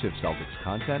exclusive Celtics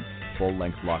content,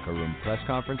 full-length locker room press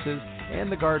conferences,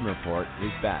 and the Garden Report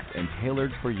is back and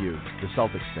tailored for you, the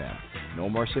Celtics fan. No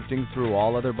more sifting through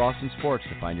all other Boston sports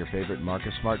to find your favorite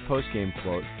Marcus Smart postgame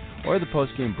quote or the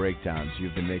postgame breakdowns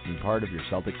you've been making part of your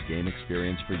Celtics game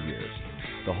experience for years.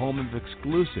 The home of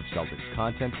exclusive Celtics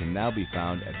content can now be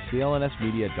found at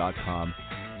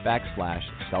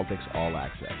clnsmedia.com/Celtics All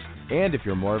Access. And if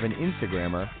you're more of an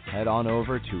Instagrammer, head on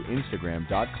over to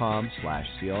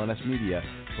Instagram.com/CLNSmedia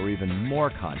for even more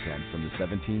content from the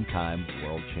 17-time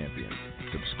world champion.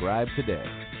 Subscribe today.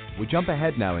 We jump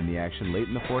ahead now in the action late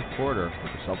in the fourth quarter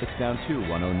with the Celtics down 2,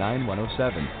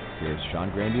 109-107. Here's Sean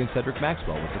Grande and Cedric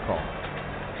Maxwell with the call.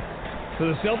 So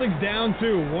the Celtics down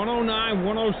 2,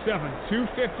 109-107,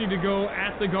 2:50 to go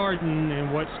at the Garden,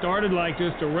 and what started like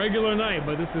just a regular night,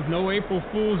 but this is no April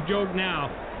Fool's joke now.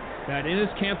 That Enes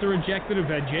Kanter ejected, we've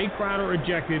had Jay Crowder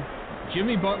ejected,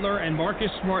 Jimmy Butler and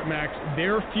Marcus Smartmax,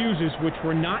 their fuses, which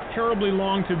were not terribly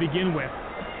long to begin with,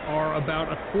 are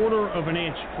about 1/4 of an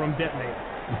inch from detonating.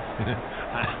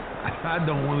 I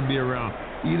don't want to be around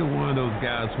either one of those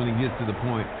guys when it gets to the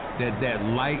point that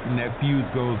light and that fuse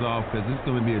goes off, because it's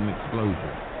going to be an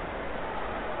explosion.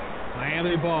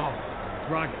 Miami ball,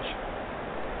 Dragic.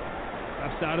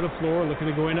 Left side of the floor, looking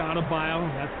to go into Adebayo.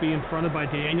 That's being fronted by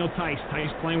Daniel Tice.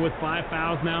 Tice playing with 5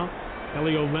 fouls now.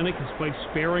 Kelly Olynyk has played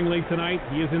sparingly tonight.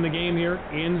 He is in the game here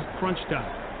in crunch time.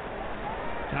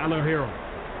 Tyler Hero.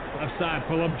 Left side,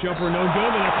 pull-up jumper, no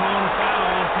good, and they're calling a foul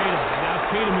on Tatum. Now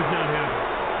Tatum is not happy.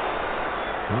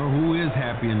 Well, who is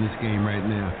happy in this game right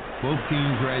now? Both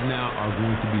teams right now are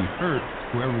going to be hurt,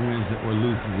 whoever wins or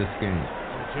loses this game.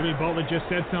 Jimmy Butler just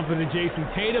said something to Jason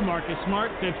Tatum. Marcus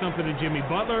Smart said something to Jimmy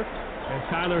Butler. As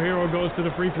Tyler Hero goes to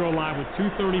the free throw line with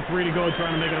 2:33 to go,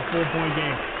 trying to make it a 4-point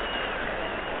game.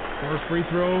 First free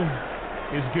throw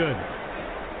is good.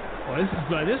 Well,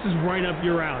 this is right up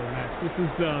your alley, Max. This is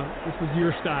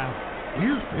your style.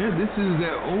 Yeah, this is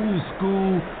that old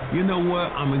school. You know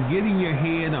what? I'm gonna get in your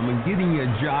head. I'm gonna get in your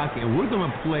jock, and we're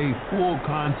gonna play full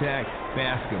contact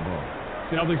basketball.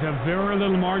 Celtics have very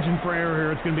little margin for error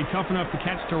here. It's gonna be tough enough to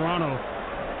catch Toronto.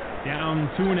 Down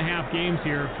 2.5 games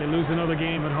here if they lose another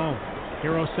game at home.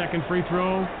 Hero's second free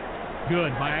throw,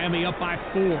 good. Miami up by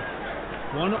 4.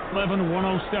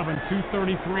 111-107,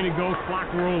 2:33 to go, clock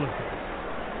rolling.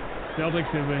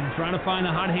 Celtics have been trying to find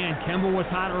a hot hand. Kemba was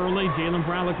hot early. Jaylen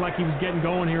Brown looked like he was getting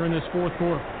going here in this fourth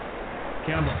quarter.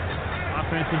 Kemba,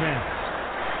 offensive end.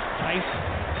 Tice,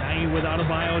 hanging with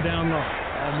Adebayo down low.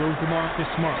 All move to Marcus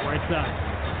Smart, right side.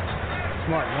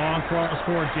 Smart, long cross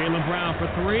court. Jaylen Brown for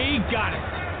 3, got it.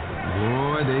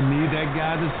 Boy, they need that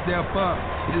guy to step up.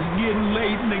 It's getting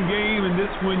late in the game, and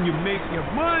this when you make your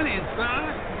money,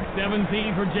 son.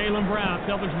 17 for Jaylen Brown.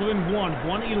 Celtics within 1.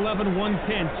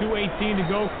 111-110. 2:18 to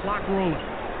go. Clock rolling.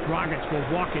 Dragic will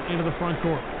walk it into the front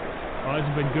court. Oh, this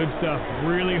has been good stuff.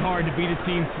 Really hard to beat a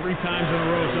team 3 times in a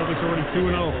row. Celtics already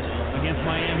 2-0 against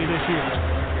Miami this year.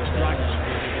 Dragic.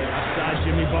 Outside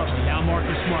Jimmy Butler. Now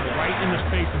Marcus Smart. Right in the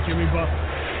face of Jimmy Butler.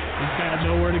 He's got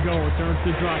nowhere to go. Returns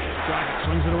to Dragic. Dragic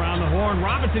swings it around the horn.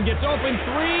 Robinson gets open.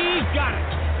 3. Got it.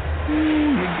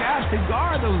 Ooh, you got to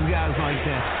guard those guys like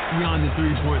that beyond the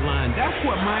 3-point line. That's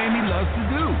what Miami loves to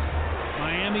do.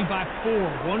 Miami by 4.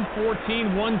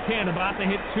 114-110. About to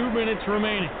hit 2 minutes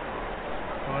remaining.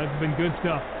 Oh, it's been good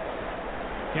stuff.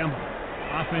 Kemba,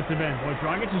 offensive end. Boy,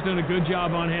 Dragic has done a good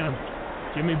job on him.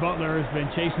 Jimmy Butler has been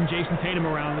chasing Jason Tatum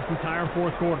around this entire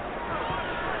fourth quarter.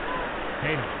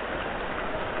 Tatum.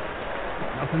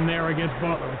 Nothing there against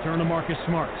Butler. Return to Marcus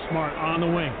Smart. Smart on the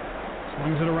wing.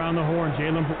 Swings it around the horn.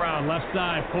 Jaylen Brown, left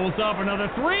side. Pulls up another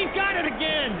 3. Got it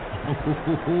again.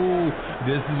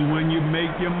 This is when you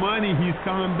make your money. He's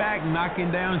coming back,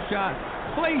 knocking down shots.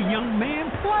 Play, young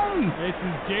man, play. This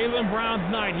is Jaylen Brown's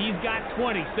night. He's got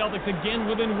 20. Celtics again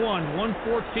within 1.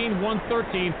 114,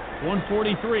 113,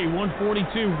 143,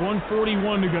 142,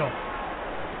 141 to go.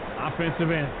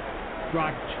 Offensive end.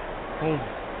 Dragic. Holding.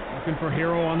 Looking for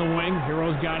Hero on the wing.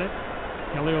 Hero's got it.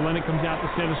 Kelly Olynyk comes out to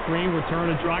center screen.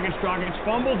 Return to Dragic. Dragic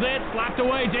fumbles it. Slapped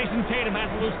away. Jason Tatum has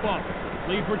a loose ball.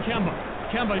 Lead for Kemba.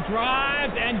 Kemba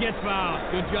drives and gets fouled.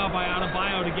 Good job by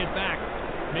Adebayo to get back.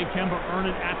 make Kemba earn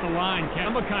it at the line.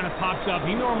 Kemba kind of pops up.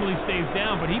 He normally stays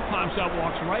down, but he pops up,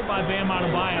 walks right by Bam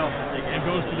Adebayo, and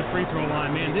goes to the free throw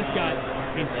line. Man, this got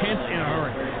intense in a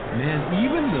hurry. Man,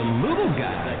 even the little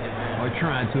guys are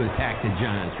trying to attack the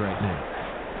Giants right now.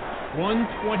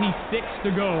 1:26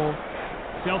 to go.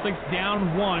 Celtics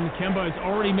down 1. Kemba has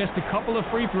already missed a couple of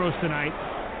free throws tonight,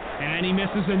 and he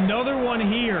misses another one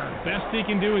here. Best he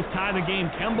can do is tie the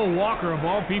game. Kemba Walker, of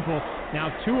all people,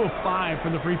 now 2 of 5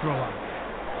 from the free throw line.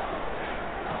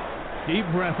 Deep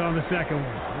breath on the second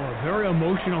one. Oh, a very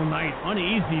emotional night,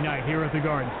 uneasy night here at the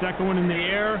Garden. Second one in the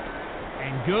air,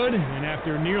 and good. And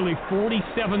after nearly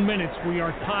 47 minutes, we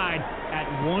are tied at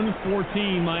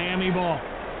 114 Miami ball.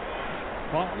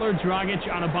 Butler, Dragic,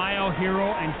 Adebayo,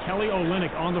 Hero, and Kelly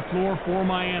Olynyk on the floor for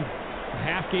Miami. A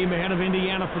half game ahead of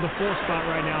Indiana for the 4th spot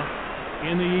right now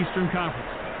in the Eastern Conference.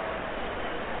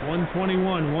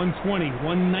 121, 120,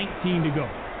 119 to go.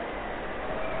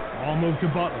 All move to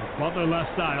Butler. Butler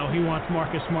left side. Oh, he wants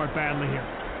Marcus Smart badly here.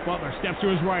 Butler steps to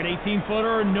his right.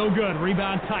 18-footer, no good.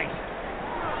 Rebound tight.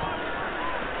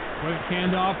 Quick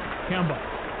handoff, Kemba.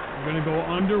 We're going to go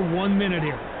under 1 minute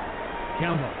here.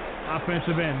 Kemba,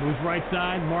 offensive end, moves right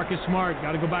side. Marcus Smart,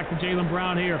 got to go back to Jaylen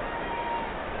Brown here.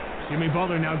 Jimmy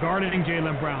Butler now guarding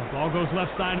Jaylen Brown. Ball goes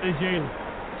left side to Jaylen.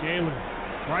 Jaylen,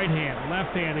 right hand,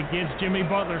 left hand against Jimmy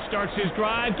Butler. Starts his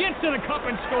drive, gets to the cup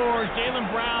and scores. Jaylen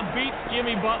Brown beats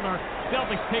Jimmy Butler.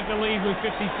 Celtics take the lead with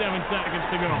 57 seconds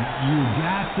to go. You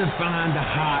got to find a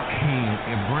hot hand.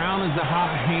 If Brown is a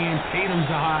hot hand,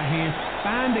 Tatum's a hot hand,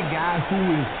 find a guy who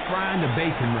is frying the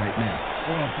bacon right now.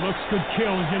 Well, looks could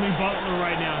kill Jimmy Butler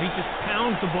right now. He just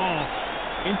pounds the ball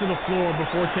into the floor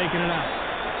before taking it out.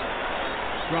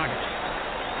 Dragic,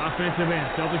 offensive end.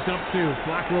 Celtics up 2.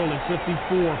 Clock rolling.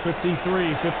 54,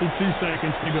 53, 52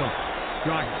 seconds to go.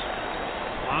 Dragic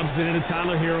lobs it into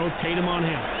Tyler Hero. Tatum on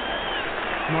him.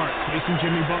 Smart chasing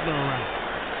Jimmy Butler around.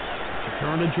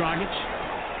 Return to Dragic.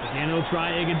 Again, he'll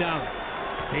try Iguodala.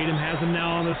 Tatum has him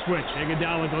now on the switch.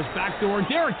 Iguodala goes backdoor.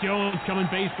 Derrick Jones coming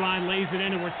baseline, lays it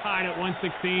in, and we're tied at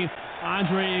 116.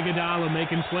 Andre Iguodala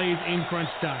making plays in crunch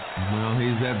time. Well,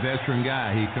 he's that veteran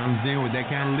guy. He comes in with that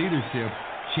kind of leadership,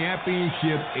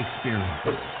 championship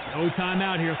experience. No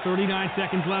timeout here. 39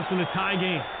 seconds left in the tie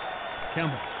game.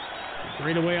 Kemba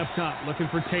straight away up top, looking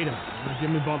for Tatum.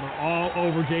 Jimmy Butler all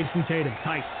over Jason Tatum.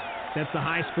 Tight. Sets the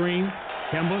high screen.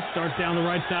 Kemba starts down the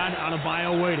right side.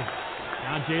 Adebayo waiting.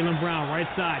 Now Jaylen Brown, right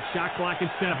side. Shot clock at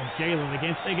 7. Jaylen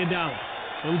against Iguodala.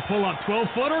 Little pull-up,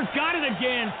 12-footer. Got it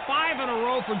again. 5 in a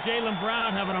row for Jaylen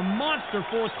Brown, having a monster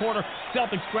 4th quarter.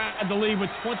 Celtics grab the lead with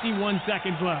 21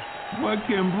 seconds left. What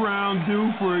can Brown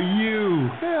do for you?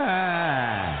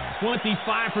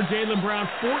 25 for Jaylen Brown,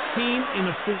 14 in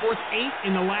the 4th, 8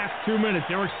 in the last 2 minutes.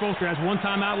 Eric Spoelstra has 1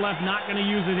 timeout left, not going to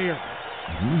use it here.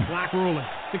 Clock rolling,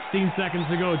 16 seconds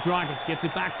to go. Dragic gets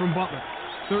it back from Butler.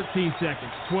 13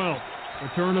 seconds, 12.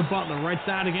 Return to Butler, right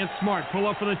side against Smart. Pull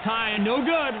up for the tie, and no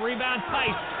good. Rebound tight.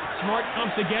 Smart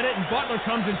comes to get it, and Butler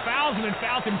comes and fouls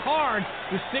him hard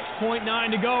with 6.9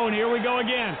 to go, and here we go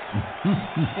again.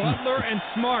 Butler and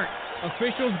Smart.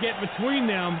 Officials get between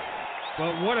them,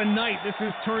 but what a night this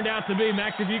has turned out to be.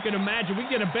 Max, if you can imagine, we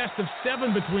get a best of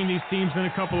 7 between these teams in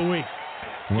a couple of weeks.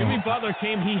 Wow. Jimmy Butler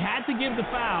came, he had to give the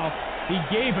foul. He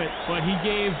gave it, but he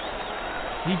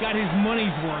got his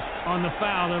money's worth on the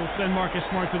foul that'll send Marcus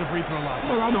Smart to the free throw line.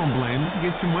 Well, I don't blame him.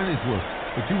 Get your money's worth.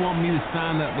 But you want me to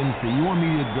sign up, let me see, you want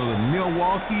me to go to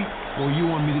Milwaukee or you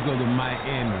want me to go to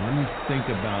Miami? Let me think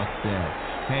about that.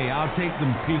 Hey, I'll take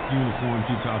them pink uniforms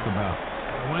you talk about.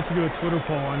 I want to do a Twitter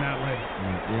poll on that later.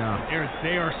 Yeah.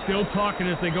 They are still talking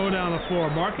as they go down the floor.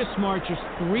 Marcus Smart just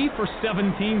 3 for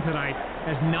 17 tonight.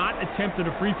 Has not attempted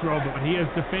a free throw, but he has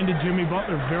defended Jimmy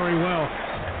Butler very well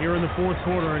here in the 4th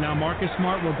quarter. And now Marcus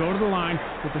Smart will go to the line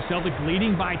with the Celtics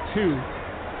leading by 2.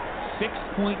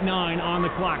 6.9 on the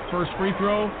clock. First free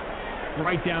throw,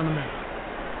 right down the middle.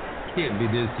 Can't be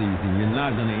this easy. You're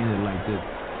not going to end it like this.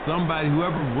 Somebody,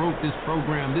 whoever wrote this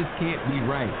program, this can't be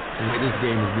right the way this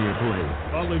game is being played.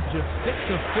 Butler just 6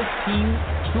 of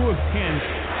 15, 2 of 10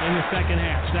 in the second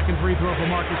half. Second free throw for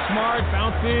Marcus Smart.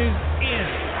 Bounces in.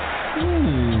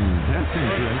 That's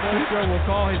interesting. We'll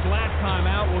call his last time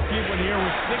out. We'll keep it here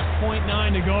with 6.9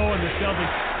 to go, and the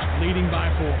Celtics leading by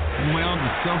 4. Well,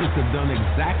 the Celtics have done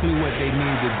exactly what they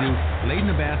needed to do. Late in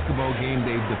the basketball game,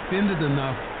 they've defended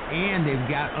enough, and they've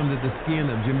got under the skin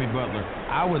of Jimmy Butler.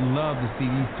 I would love to see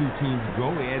these two teams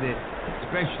go at it,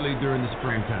 especially during the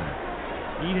springtime.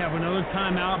 He'd have another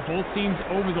timeout. Both teams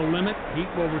over the limit.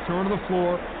 Heat will return to the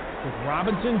floor with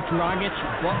Robinson, Dragic,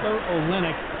 Butler,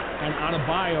 Olynyk, and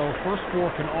Adebayo. First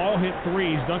 4 can all hit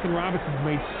threes. Duncan Robinson's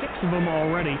made 6 of them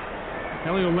already.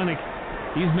 Kelly Olynyk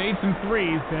He's made some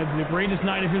threes, had the greatest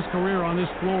night of his career on this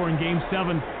floor in Game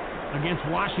 7 against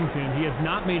Washington. He has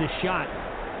not made a shot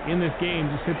in this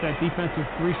game, just hit that defensive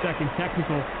 3-second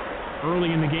technical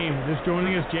early in the game. Just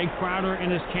joining us, Jay Crowder and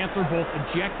his Cantor both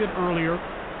ejected earlier.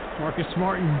 Marcus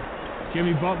Smart and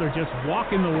Jimmy Butler just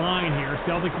walking the line here.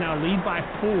 Celtics now lead by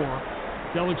 4.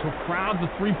 Celtics will crowd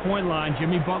the three-point line.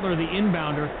 Jimmy Butler, the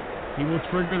inbounder, he will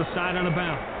trigger the side on a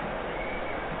bounce.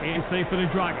 And safe for the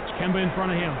Dragic. Kemba in front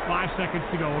of him. 5 seconds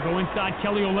to go. We'll go inside.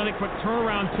 Kelly Olynyk, quick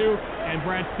turnaround 2. And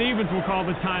Brad Stevens will call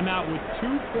the timeout with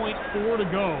 2.4 to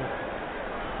go.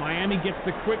 Miami gets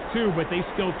the quick 2, but they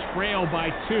still trail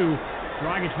by 2.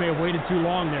 Dragic may have waited too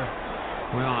long there.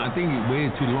 Well, I think he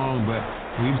waited too long, but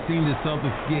we've seen the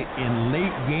Celtics get in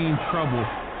late game trouble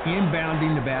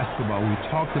inbounding the basketball. We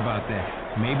talked about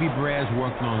that. Maybe Brad's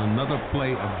working on another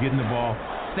play of getting the ball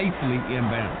safely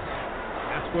inbound.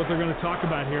 That's what they're going to talk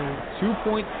about here.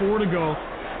 2.4 to go.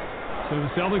 So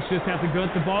the Celtics just have to get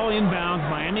the ball inbounds.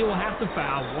 Miami will have to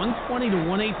foul. 120 to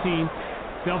 118.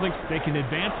 Celtics, they can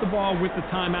advance the ball with the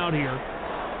timeout here.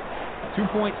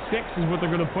 2.6 is what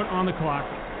they're going to put on the clock.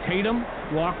 Tatum,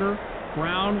 Walker,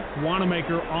 Brown,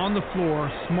 Wanamaker on the floor.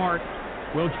 Smart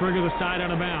will trigger the side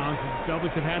out of bounds. The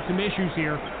Celtics have had some issues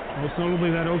here, most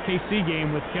notably that OKC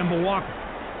game with Kemba Walker.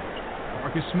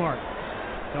 Marcus Smart.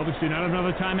 Celtics do not have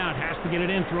another timeout. Has to get it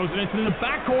in. Throws it into the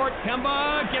backcourt.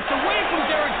 Kemba gets away from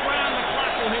Derek Brown. The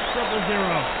clock will hit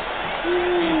 0-0.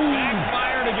 It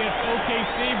backfired against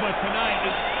OKC, but tonight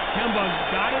Kemba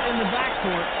got it in the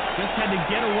backcourt. Just had to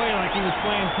get away like he was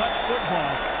playing touch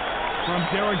football from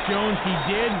Derek Jones. He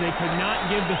did. They could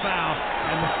not give the foul,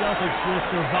 and the Celtics will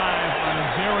survive on a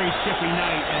very chippy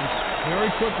night. And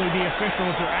very quickly, the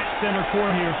officials are at center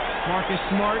court here. Marcus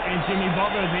Smart and Jimmy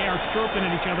Butler, they are chirping at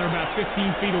each other about 15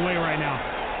 feet away right now.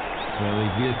 Well,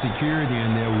 they get security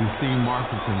in there. We've seen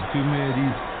Marcus in too many of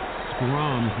these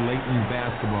scrums late in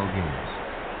basketball games.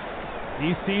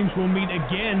 These teams will meet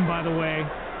again, by the way,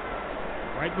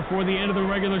 right before the end of the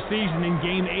regular season in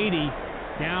Game 80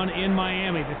 down in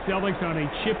Miami. The Celtics on a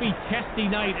chippy, testy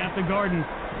night at the Garden.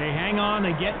 They hang on,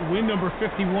 they get win number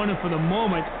 51, and for the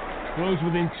moment, close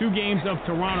within 2 games of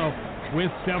Toronto with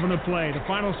 7 to play. The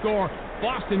final score,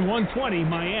 Boston 120,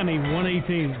 Miami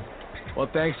 118. Well,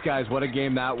 thanks, guys. What a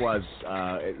game that was.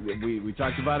 We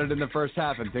talked about it in the first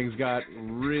half, and things got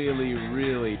really,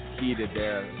 really heated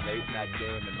there late in that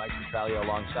game. And Mike Petralio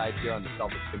alongside here on the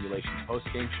Celtics Simulation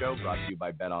postgame show, brought to you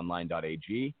by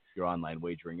BetOnline.ag, your online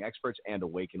wagering experts, and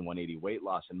Awaken 180 Weight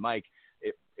Loss. And Mike,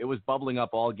 it was bubbling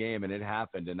up all game, and it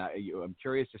happened. And I'm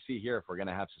curious to see here if we're going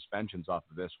to have suspensions off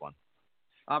of this one.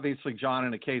 Obviously, John,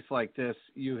 in a case like this,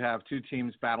 you have 2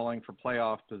 teams battling for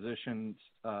playoff positions.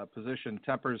 Position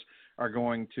tempers are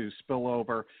going to spill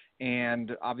over,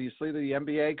 and obviously the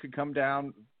NBA could come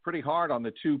down pretty hard on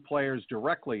the 2 players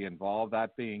directly involved,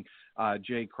 that being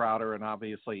Jay Crowder and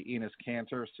obviously Enes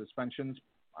Kanter. Suspensions,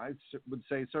 I would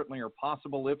say, certainly are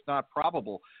possible, if not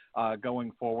probable,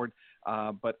 going forward.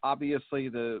 But obviously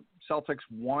the Celtics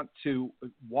want to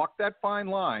walk that fine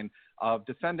line of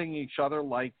defending each other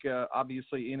like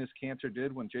obviously Enes Kanter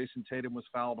did when Jason Tatum was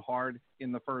fouled hard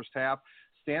in the first half.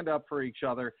 Stand up for each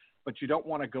other, but you don't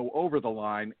want to go over the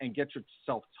line and get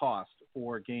yourself tossed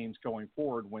for games going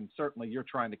forward when certainly you're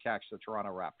trying to catch the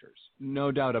Toronto Raptors.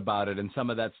 No doubt about it, and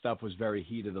some of that stuff was very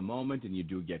heat of the moment, and you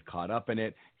do get caught up in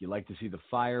it. You like to see the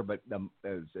fire, but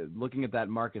looking at that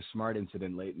Marcus Smart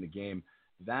incident late in the game,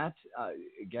 that,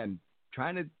 again,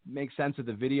 trying to make sense of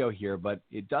the video here, but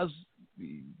it does –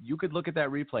 you could look at that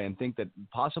replay and think that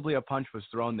possibly a punch was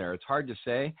thrown there. It's hard to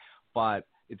say, but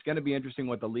it's going to be interesting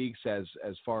what the league says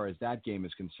as far as that game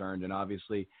is concerned, and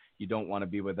obviously you don't want to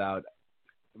be without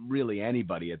really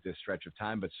anybody at this stretch of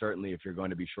time, but certainly if you're going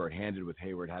to be shorthanded with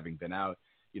Hayward having been out,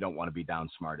 you don't want to be down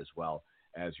Smart as well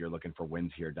as you're looking for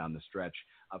wins here down the stretch.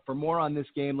 For more on this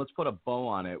game, let's put a bow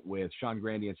on it with Sean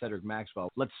Grande and Cedric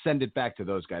Maxwell. Let's send it back to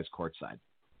those guys courtside.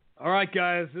 All right,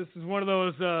 guys, this is one of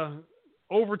those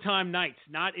overtime nights,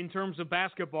 not in terms of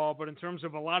basketball, but in terms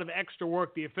of a lot of extra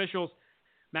work. The officials,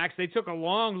 Max, they took a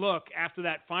long look after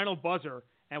that final buzzer,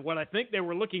 and what I think they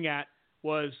were looking at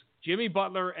was Jimmy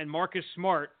Butler and Marcus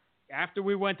Smart. After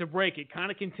we went to break, it kind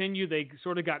of continued. They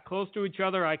sort of got close to each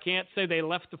other. I can't say they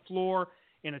left the floor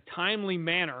in a timely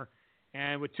manner.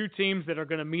 And with 2 teams that are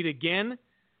going to meet again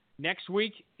next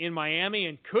week in Miami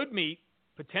and could meet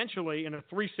potentially in a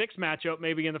 3-6 matchup,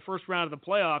 maybe in the first round of the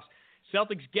playoffs,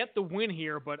 Celtics get the win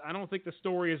here, but I don't think the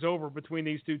story is over between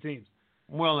these 2 teams.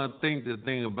 Well, I think the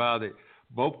thing about it,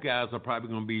 both guys are probably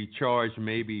going to be charged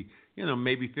maybe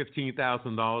maybe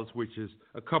 $15,000, which is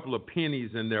a couple of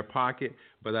pennies in their pocket.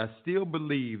 But I still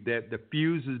believe that the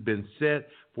fuse has been set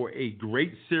for a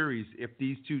great series if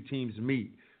these two teams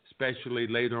meet, especially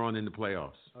later on in the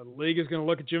playoffs. The league is going to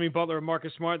look at Jimmy Butler and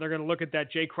Marcus Smart. They're going to look at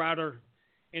that Jay Crowder,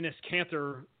 Enes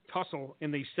Kanter tussle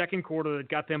in the second quarter that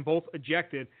got them both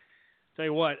ejected. Tell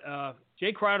you what,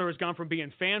 Jay Crowder has gone from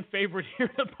being fan favorite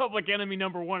here to public enemy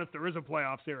number one if there is a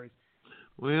playoff series.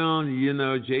 Well,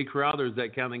 Jay Crowder is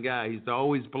that kind of guy. He's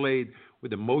always played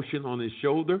with emotion on his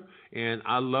shoulder, and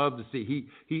I love to see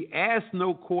he asks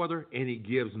no quarter and he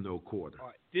gives no quarter. All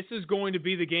right, this is going to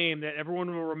be the game that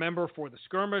everyone will remember for the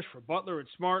skirmish, for Butler and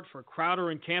Smart, for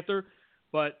Crowder and Kanter,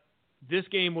 but this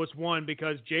game was won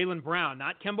because Jaylen Brown,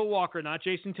 not Kemba Walker, not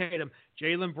Jason Tatum,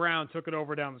 Jaylen Brown took it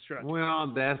over down the stretch.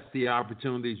 Well, that's the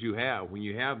opportunities you have. When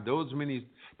you have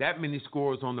that many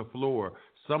scores on the floor,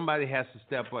 somebody has to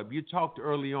step up. You talked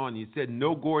early on, you said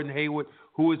no Gordon Hayward.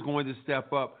 Who is going to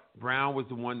step up? Brown was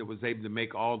the one that was able to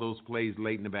make all those plays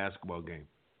late in the basketball game.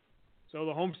 So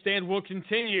the homestand will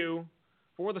continue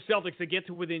for the Celtics to get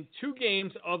to within 2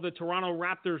 games of the Toronto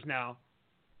Raptors now,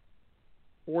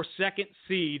 for second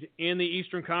seed in the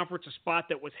Eastern Conference, a spot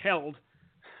that was held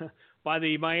by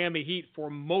the Miami Heat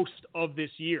for most of this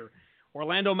year.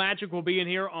 Orlando Magic will be in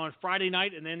here on Friday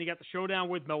night, and then you got the showdown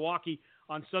with Milwaukee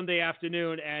on Sunday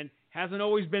afternoon, and hasn't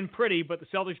always been pretty, but the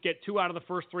Celtics get 2 out of the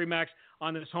first 3 max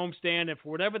on this homestand, and for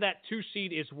whatever that 2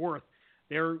 seed is worth,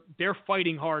 they're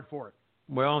fighting hard for it.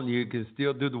 Well, you can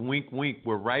still do the wink, wink.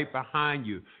 We're right behind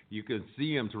you. You can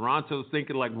see them. Toronto's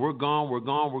thinking like, we're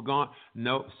gone.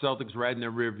 No, Celtics right in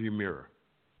their rearview mirror.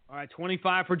 All right,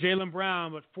 25 for Jaylen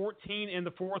Brown, but 14 in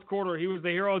the fourth quarter. He was the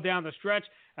hero down the stretch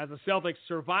as the Celtics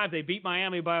survived. They beat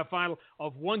Miami by a final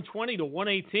of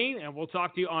 120-118, and we'll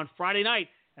talk to you on Friday night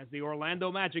as the Orlando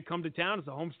Magic come to town as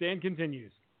the homestand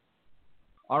continues.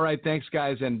 All right, thanks,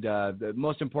 guys. And the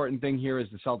most important thing here is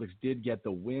the Celtics did get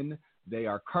the win. They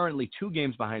are currently 2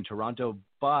 games behind Toronto,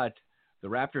 but the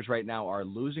Raptors right now are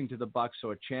losing to the Bucks, so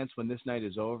a chance when this night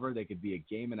is over, they could be a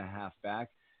game and a half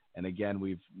back. And again,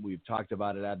 we've talked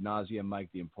about it ad nauseum, Mike,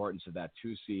 the importance of that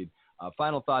 2 seed.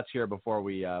 Final thoughts here before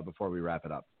we wrap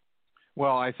it up.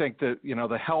 Well, I think that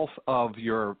the health of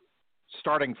your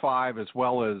starting 5 as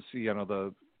well as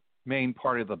the main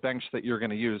part of the bench that you're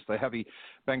going to use, the heavy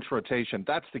bench rotation,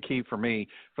 that's the key for me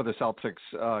for the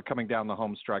Celtics coming down the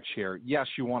home stretch here. Yes,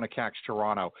 you want to catch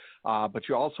Toronto, but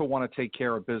you also want to take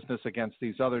care of business against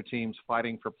these other teams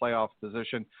fighting for playoff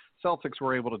position. Celtics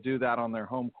were able to do that on their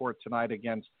home court tonight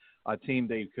against a team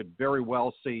they could very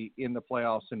well see in the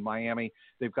playoffs in Miami.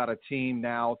 They've got a team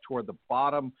now toward the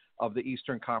bottom of the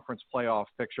Eastern Conference playoff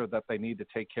picture that they need to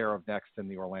take care of next in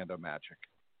the Orlando Magic.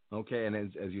 Okay, and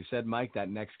as you said, Mike, that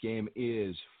next game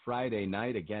is Friday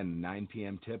night. Again, 9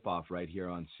 p.m. tip-off right here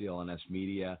on CLNS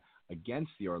Media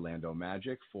against the Orlando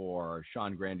Magic. For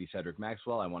Sean Grande, Cedric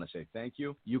Maxwell, I want to say thank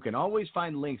you. You can always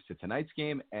find links to tonight's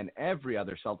game and every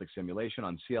other Celtics simulation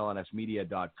on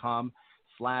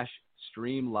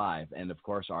clnsmedia.com/stream live. And, of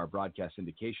course, our broadcast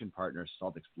syndication partner,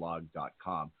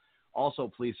 CelticsBlog.com. Also,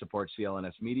 please support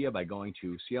CLNS Media by going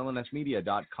to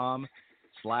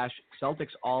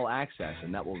clnsmedia.com/Celtics All Access,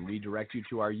 and that will redirect you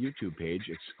to our YouTube page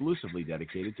exclusively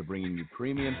dedicated to bringing you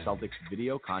premium Celtics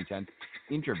video content,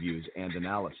 interviews, and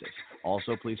analysis.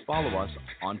 Also, please follow us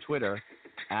on Twitter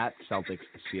at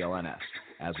CelticsCLNS.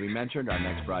 As we mentioned, our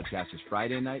next broadcast is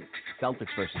Friday night,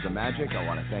 Celtics versus the Magic. I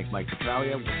want to thank Mike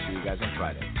Petralia. We'll see you guys on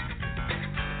Friday.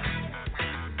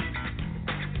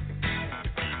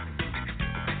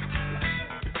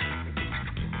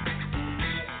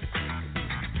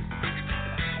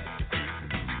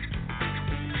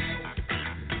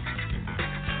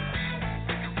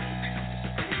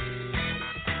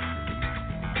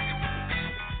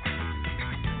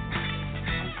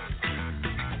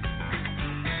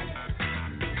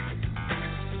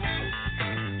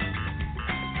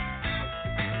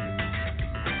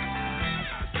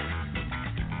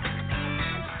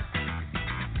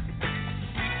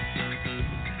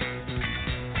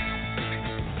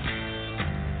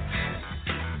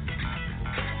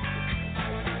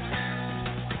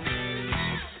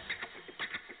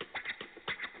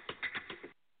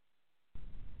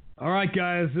 All right,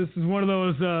 guys, this is one of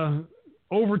those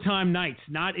overtime nights,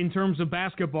 not in terms of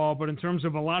basketball, but in terms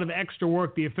of a lot of extra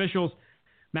work. The officials,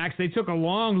 Max, they took a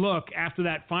long look after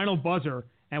that final buzzer,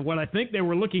 and what I think they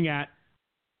were looking at